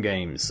out phone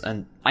games.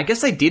 And I guess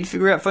they did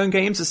figure out phone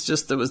games, it's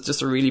just, it was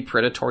just a really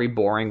predatory,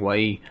 boring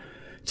way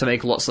to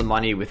make lots of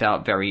money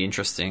without very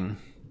interesting...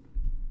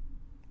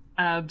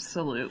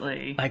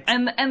 Absolutely. Like,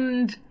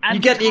 and you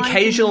get the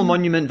occasional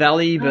Monument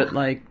Valley, but,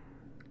 like...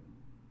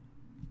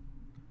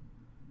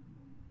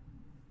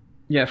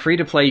 Yeah,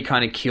 free-to-play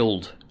kind of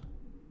killed.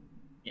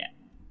 Yeah.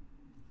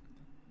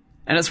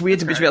 And it's weird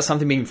to bitch about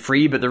something being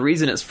free, but the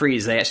reason it's free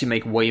is they actually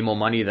make way more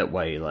money that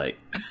way, like...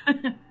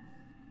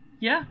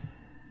 Yeah.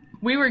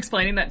 We were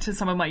explaining that to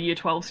some of my Year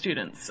 12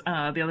 students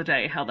the other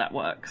day, how that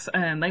works,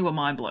 and they were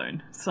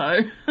mind-blown, so...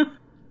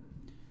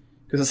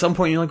 Because at some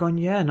point you're like going,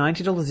 yeah,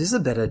 $90 is a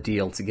better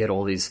deal to get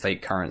all these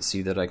fake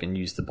currency that I can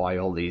use to buy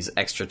all these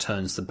extra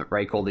turns to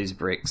break all these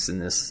bricks in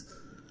this.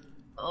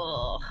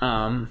 Ugh.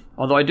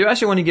 Although I do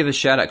actually want to give a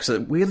shout out, because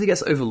it weirdly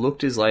gets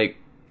overlooked, is like,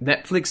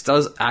 Netflix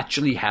does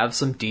actually have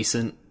some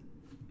decent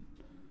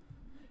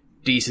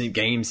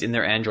games in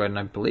their Android, and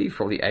I believe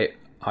probably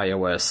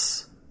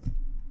iOS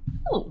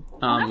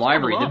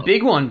library. The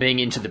big one being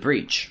Into the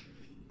Breach,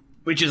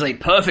 which is a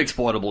perfect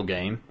portable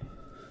game.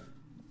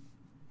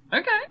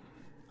 Okay.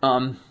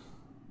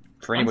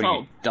 For anybody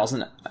who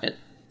doesn't...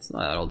 It's not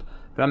that old.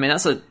 But I mean,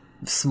 that's a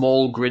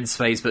small grid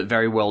space, but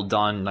very well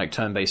done, like,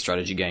 turn-based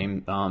strategy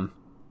game.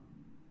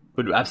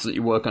 Would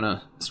absolutely work on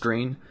a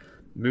screen.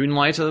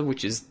 Moonlighter,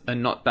 which is a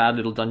not bad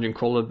little dungeon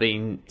crawler,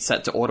 being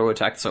set to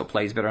auto-attack, so it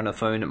plays better on a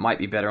phone. It might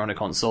be better on a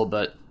console,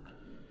 but,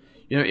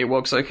 you know, it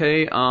works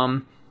okay.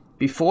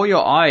 Before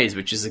Your Eyes,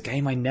 which is a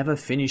game I never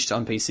finished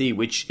on PC,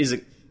 which is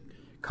a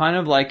kind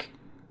of, like,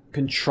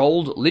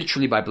 controlled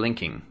literally by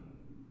blinking.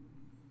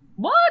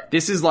 What?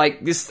 This is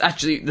like, this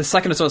actually, the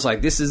second I saw it's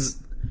like, this is,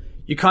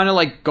 you're kind of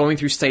like going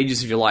through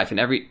stages of your life, and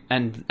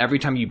every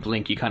time you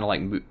blink, you kind of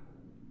like,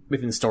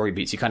 within story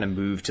beats, you kind of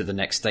move to the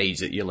next stage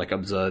that you're like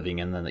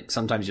observing, and then like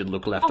sometimes you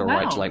look left or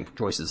right to like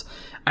choices.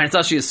 And it's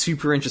actually a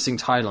super interesting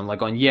title. I'm like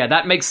going, yeah,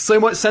 that makes so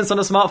much sense on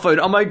a smartphone.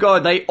 Oh my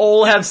god, they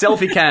all have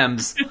selfie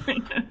cams.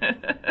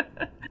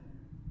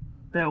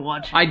 They're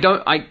watching.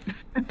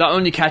 The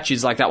only catch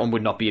is like that one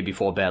would not be a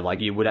before bed. Like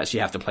you would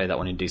actually have to play that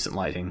one in decent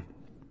lighting.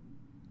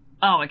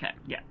 Oh, okay,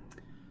 yeah.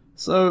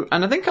 So,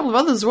 and I think a couple of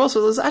others as well,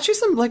 so there's actually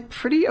some, like,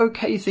 pretty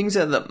okay things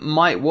there that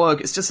might work.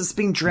 It's just it's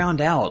being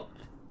drowned out.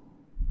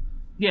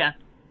 Yeah.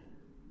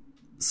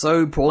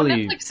 So poorly. Well,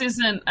 Netflix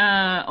isn't,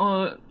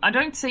 or I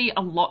don't see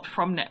a lot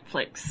from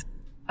Netflix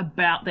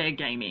about their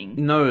gaming.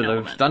 No,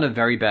 element. they've done a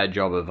very bad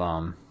job of,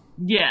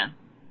 Yeah.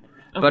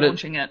 Of but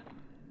launching it.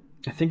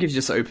 I think if you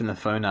just open the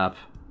phone app,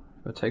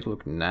 I'll take a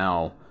look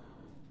now.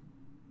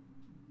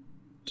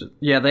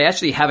 Yeah, they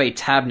actually have a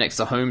tab next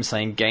to home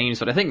saying games,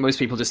 but I think most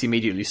people just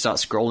immediately start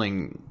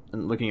scrolling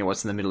and looking at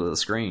what's in the middle of the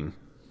screen.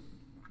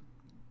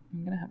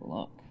 I'm gonna have a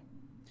look.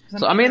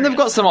 So, I mean, they've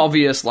got some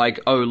obvious, like,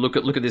 oh, look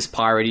at this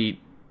piratey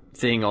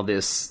thing, or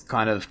this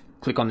kind of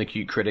click on the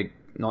cute critic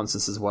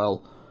nonsense as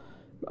well.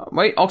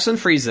 Wait,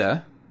 Oxenfree's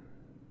there.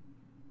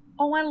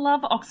 Oh, I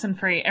love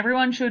Oxenfree.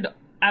 Everyone should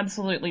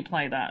absolutely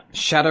play that.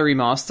 Shadow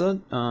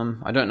Remastered.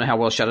 I don't know how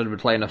well Shadow would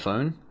play on a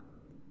phone.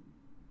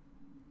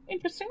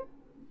 Interesting.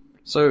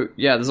 So,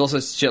 yeah, there's also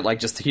shit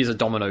like just here's a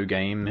domino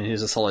game,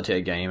 here's a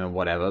solitaire game, or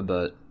whatever,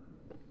 but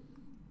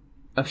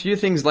a few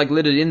things, like,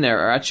 littered in there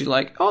are actually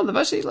like, oh, they've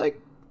actually, like,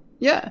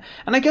 yeah.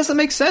 And I guess it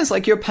makes sense,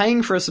 like, you're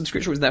paying for a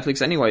subscription with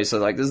Netflix anyway, so,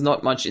 like, there's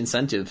not much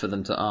incentive for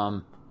them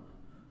to,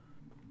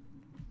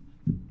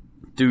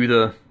 do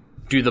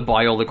the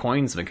buy all the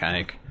coins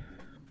mechanic.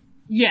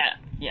 Yeah.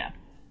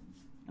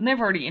 And they've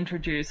already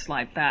introduced,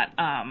 like, that,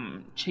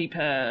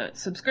 cheaper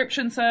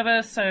subscription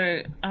service,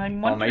 so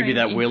I'm wondering... Oh, maybe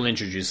that will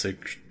introduce the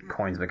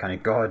coins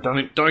mechanic. God,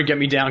 don't get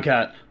me down,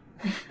 Kat.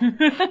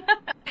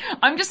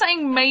 I'm just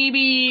saying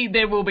maybe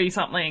there will be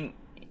something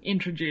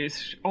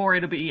introduced, or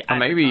it'll be advertised.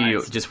 Or maybe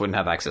you just wouldn't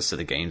have access to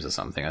the games or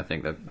something. I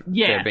think that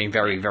they're being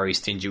very, very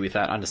stingy with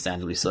that,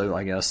 understandably so,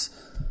 I guess.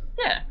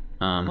 Yeah.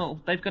 Well,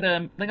 they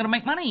gotta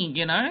make money,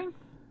 you know?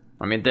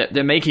 I mean,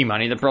 they're making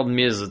money. The problem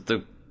is that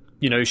the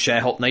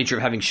nature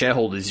of having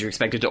shareholders, you're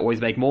expected to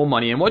always make more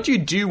money. And what do you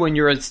do when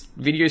you're a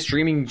video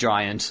streaming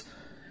giant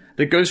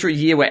that goes for a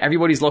year where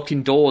everybody's locked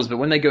indoors, but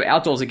when they go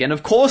outdoors again,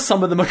 of course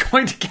some of them are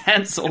going to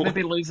cancel. They'll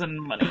be losing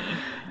money.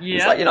 Yeah.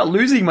 It's like you're not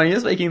losing money, you're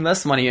just making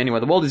less money anyway.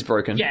 The world is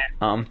broken. Yeah.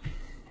 The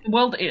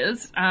world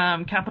is.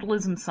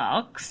 Capitalism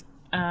sucks.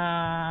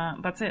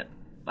 That's it.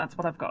 That's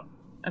what I've got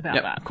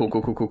about that.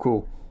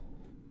 Cool.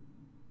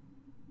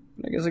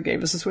 I guess it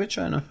gave us a Switch,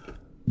 I know.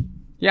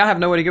 Yeah, I have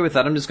nowhere to go with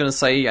that. I'm just going to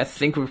say I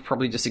think we've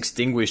probably just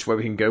extinguished where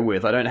we can go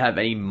with. I don't have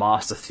any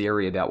master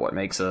theory about what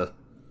makes a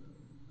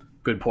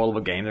good portable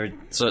game. There are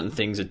certain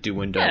things that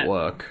do and don't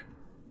work.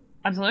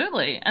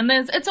 Absolutely. And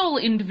it's all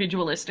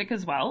individualistic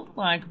as well,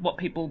 like what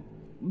people,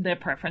 their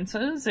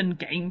preferences and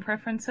game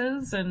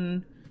preferences,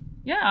 and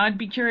yeah, I'd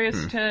be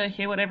curious to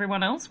hear what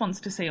everyone else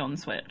wants to see on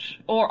Switch.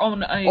 Or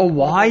on a... Or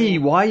why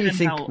you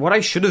think... What I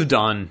should have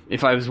done,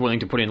 if I was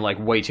willing to put in, like,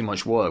 way too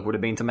much work, would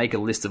have been to make a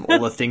list of all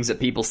the things that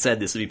people said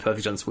this would be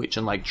perfect on Switch,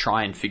 and, like,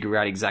 try and figure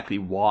out exactly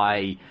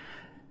why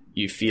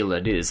you feel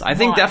it is. I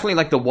think definitely,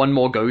 like, the one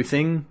more go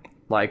thing,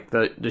 like,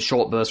 the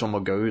short burst one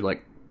more go,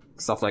 like,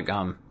 stuff like,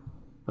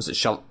 what's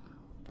it,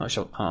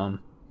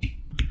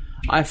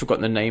 I've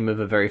forgotten the name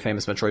of a very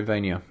famous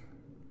Metroidvania.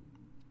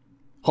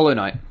 Hollow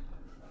Knight.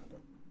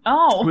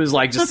 Oh. It was,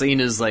 like, just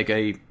seen as, like,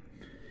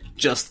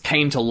 just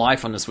came to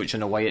life on the Switch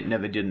in a way it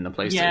never did in the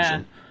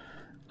PlayStation.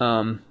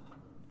 Yeah.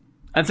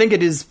 I think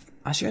it is...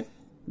 Actually,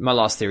 my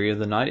last theory of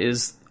the night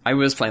is I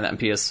was playing that in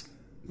PS4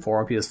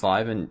 or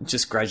PS5 and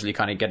just gradually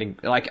kind of getting...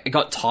 Like, I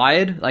got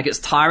tired. Like, it's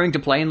tiring to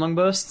play in long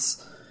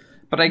bursts.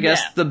 But I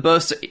guess the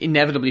bursts are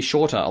inevitably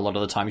shorter a lot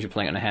of the times you're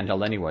playing it on a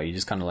handheld anyway. You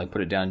just kind of, like,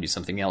 put it down and do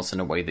something else in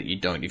a way that you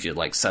don't if you're,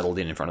 like, settled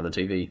in front of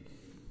the TV.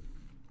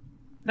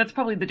 That's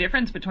probably the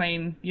difference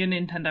between your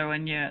Nintendo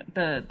and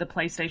the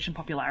PlayStation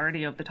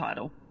popularity of the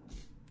title.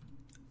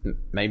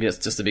 Maybe it's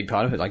just a big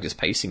part of it, like just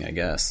pacing, I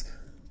guess.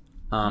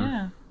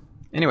 Yeah.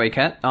 Anyway,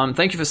 Kat,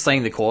 thank you for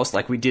staying the course.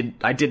 Like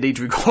I did need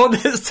to record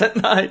this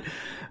tonight.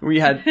 We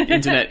had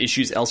internet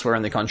issues elsewhere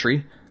in the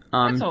country.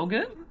 That's all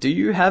good. Do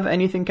you have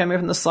anything coming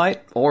from the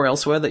site or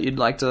elsewhere that you'd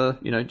like to,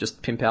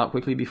 just pimp out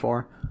quickly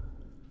before?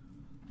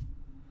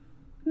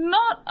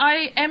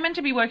 I am meant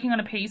to be working on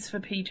a piece for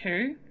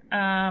P2. But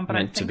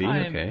I think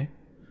okay.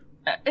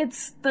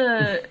 It's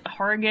the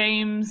horror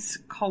games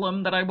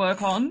column that I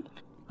work on.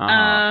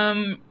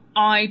 Uh-huh.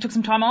 I took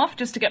some time off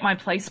just to get my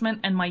placement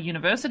and my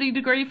university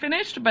degree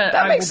finished, but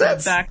that makes I will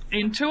sense. Get back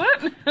into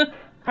it,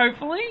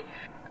 hopefully.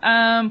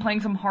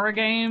 Playing some horror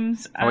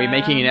games. Are we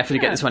making an effort to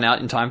get this one out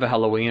in time for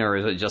Halloween, or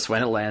is it just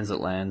when it lands, it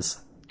lands?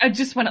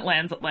 Just when it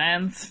lands, it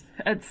lands.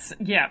 It's,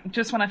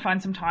 just when I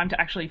find some time to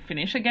actually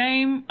finish a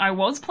game. I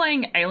was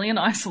playing Alien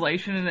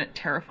Isolation and it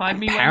terrified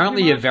me.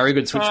 Apparently a very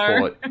good Switch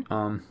port.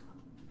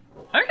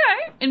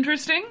 Okay,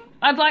 interesting.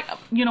 I'd like,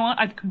 you know what,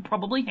 I could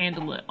probably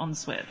handle it on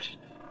Switch.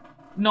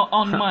 Not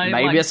on my,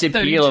 maybe that's the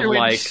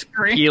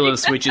appeal of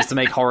Switch is to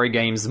make horror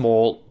games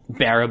more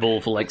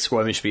bearable for, like,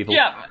 squirmish people.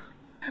 Yeah.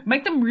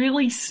 Make them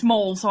really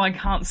small so I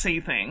can't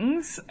see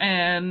things,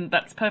 and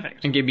that's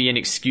perfect. And give me an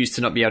excuse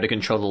to not be able to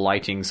control the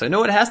lighting. So,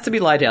 no, it has to be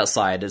light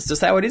outside. It's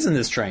just how it is in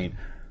this train.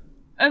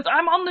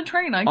 I'm on the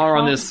train, I can't. Or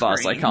on this scream.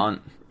 bus, I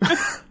can't.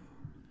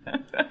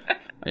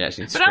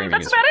 Actually, but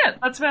that's about it.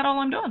 That's about all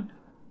I'm doing.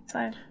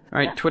 So,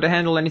 Alright, Twitter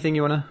handle, anything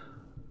you wanna...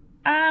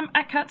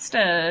 At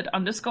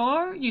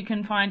Catstead_. You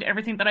can find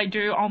everything that I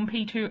do on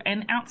P2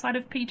 and outside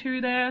of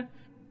P2 there.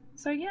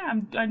 So yeah,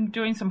 I'm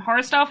doing some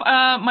horror stuff.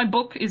 My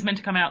book is meant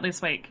to come out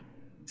this week.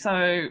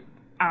 So,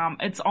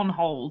 it's on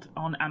hold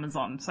on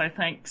Amazon. So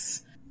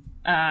thanks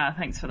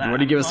for that. You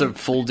want to give us the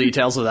full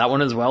details of that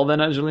one as well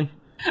then, actually?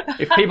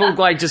 If people,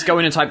 just go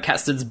in and type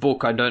Catstead's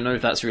book, I don't know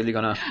if that's really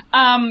gonna...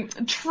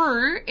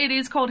 True. It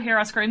is called Hear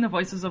Us Scream, The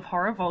Voices of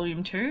Horror,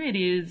 Volume 2. It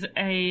is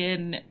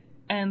an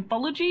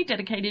anthology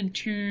dedicated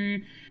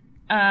to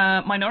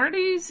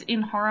minorities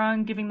in horror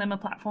and giving them a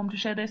platform to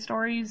share their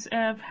stories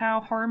of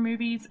how horror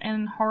movies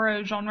and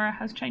horror genre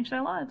has changed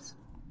their lives.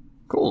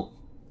 Cool.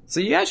 So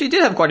you actually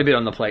did have quite a bit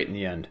on the plate in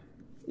the end.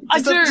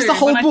 Just a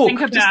whole book. I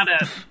think about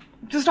it.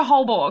 Just a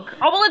whole book.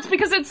 Oh, well, it's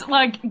because it's,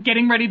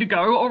 getting ready to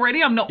go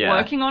already. I'm not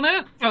working on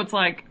it, so it's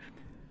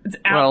it's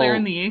out there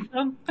in the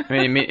ether.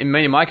 I mean,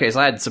 in my case,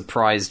 I had a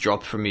surprise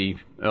drop for me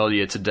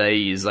earlier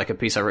today is, a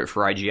piece I wrote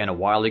for IGN a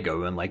while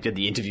ago and, did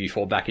the interview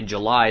for back in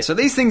July. So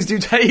these things do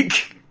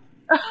take...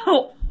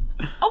 Oh,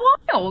 a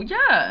while,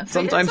 yeah.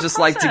 Sometimes just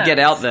to get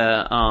out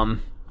there.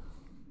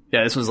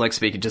 Yeah, this was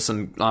speaking to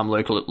some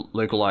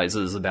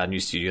localizers about a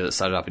new studio that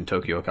started up in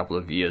Tokyo a couple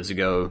of years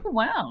ago. Oh,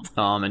 wow.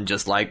 And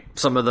just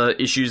some of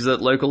the issues that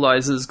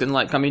localizers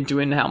can come into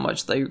and how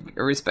much they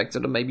are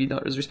respected or maybe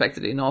not as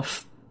respected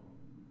enough.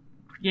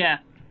 Yeah.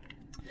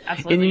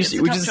 Absolutely. It's a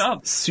tough which is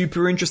job.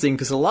 Super interesting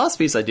because the last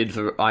piece I did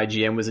for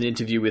IGN was an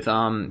interview with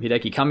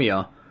Hideki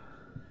Kamiya.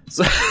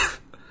 So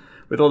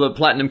with all the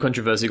Platinum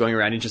controversy going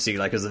around, interesting,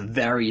 it was a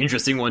very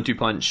interesting 1-2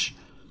 punch.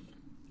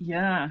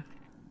 Yeah.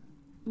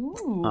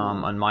 Ooh.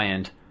 On my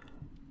end.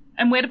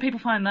 And where do people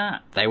find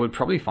that? They would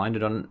probably find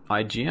it on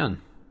IGN.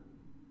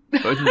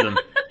 Both of them.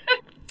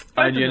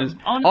 IGN is...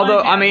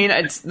 Although,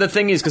 IGN. The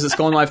thing is, because it's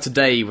gone live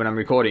today when I'm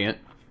recording it,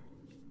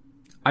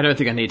 I don't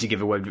think I need to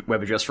give a web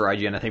address for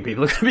IGN. I think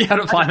people are going to be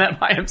able to find that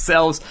by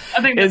themselves.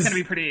 I think that's going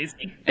to be pretty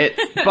easy.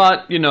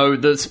 But,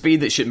 the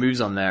speed that shit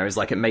moves on there is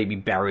it may be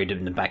buried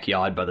in the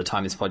backyard by the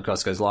time this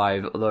podcast goes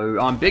live.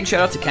 Although, big shout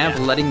out to Cam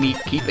for letting me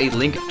keep a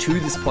link to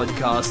this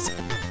podcast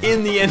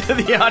in the end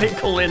of the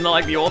article in,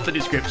 the author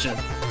description.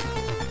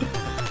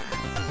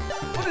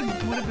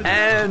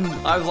 And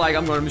I was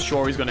I'm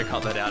sure he's going to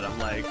cut that out.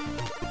 I'm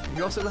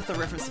you also left the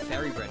reference to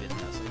Fairy Bread in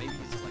there, so maybe...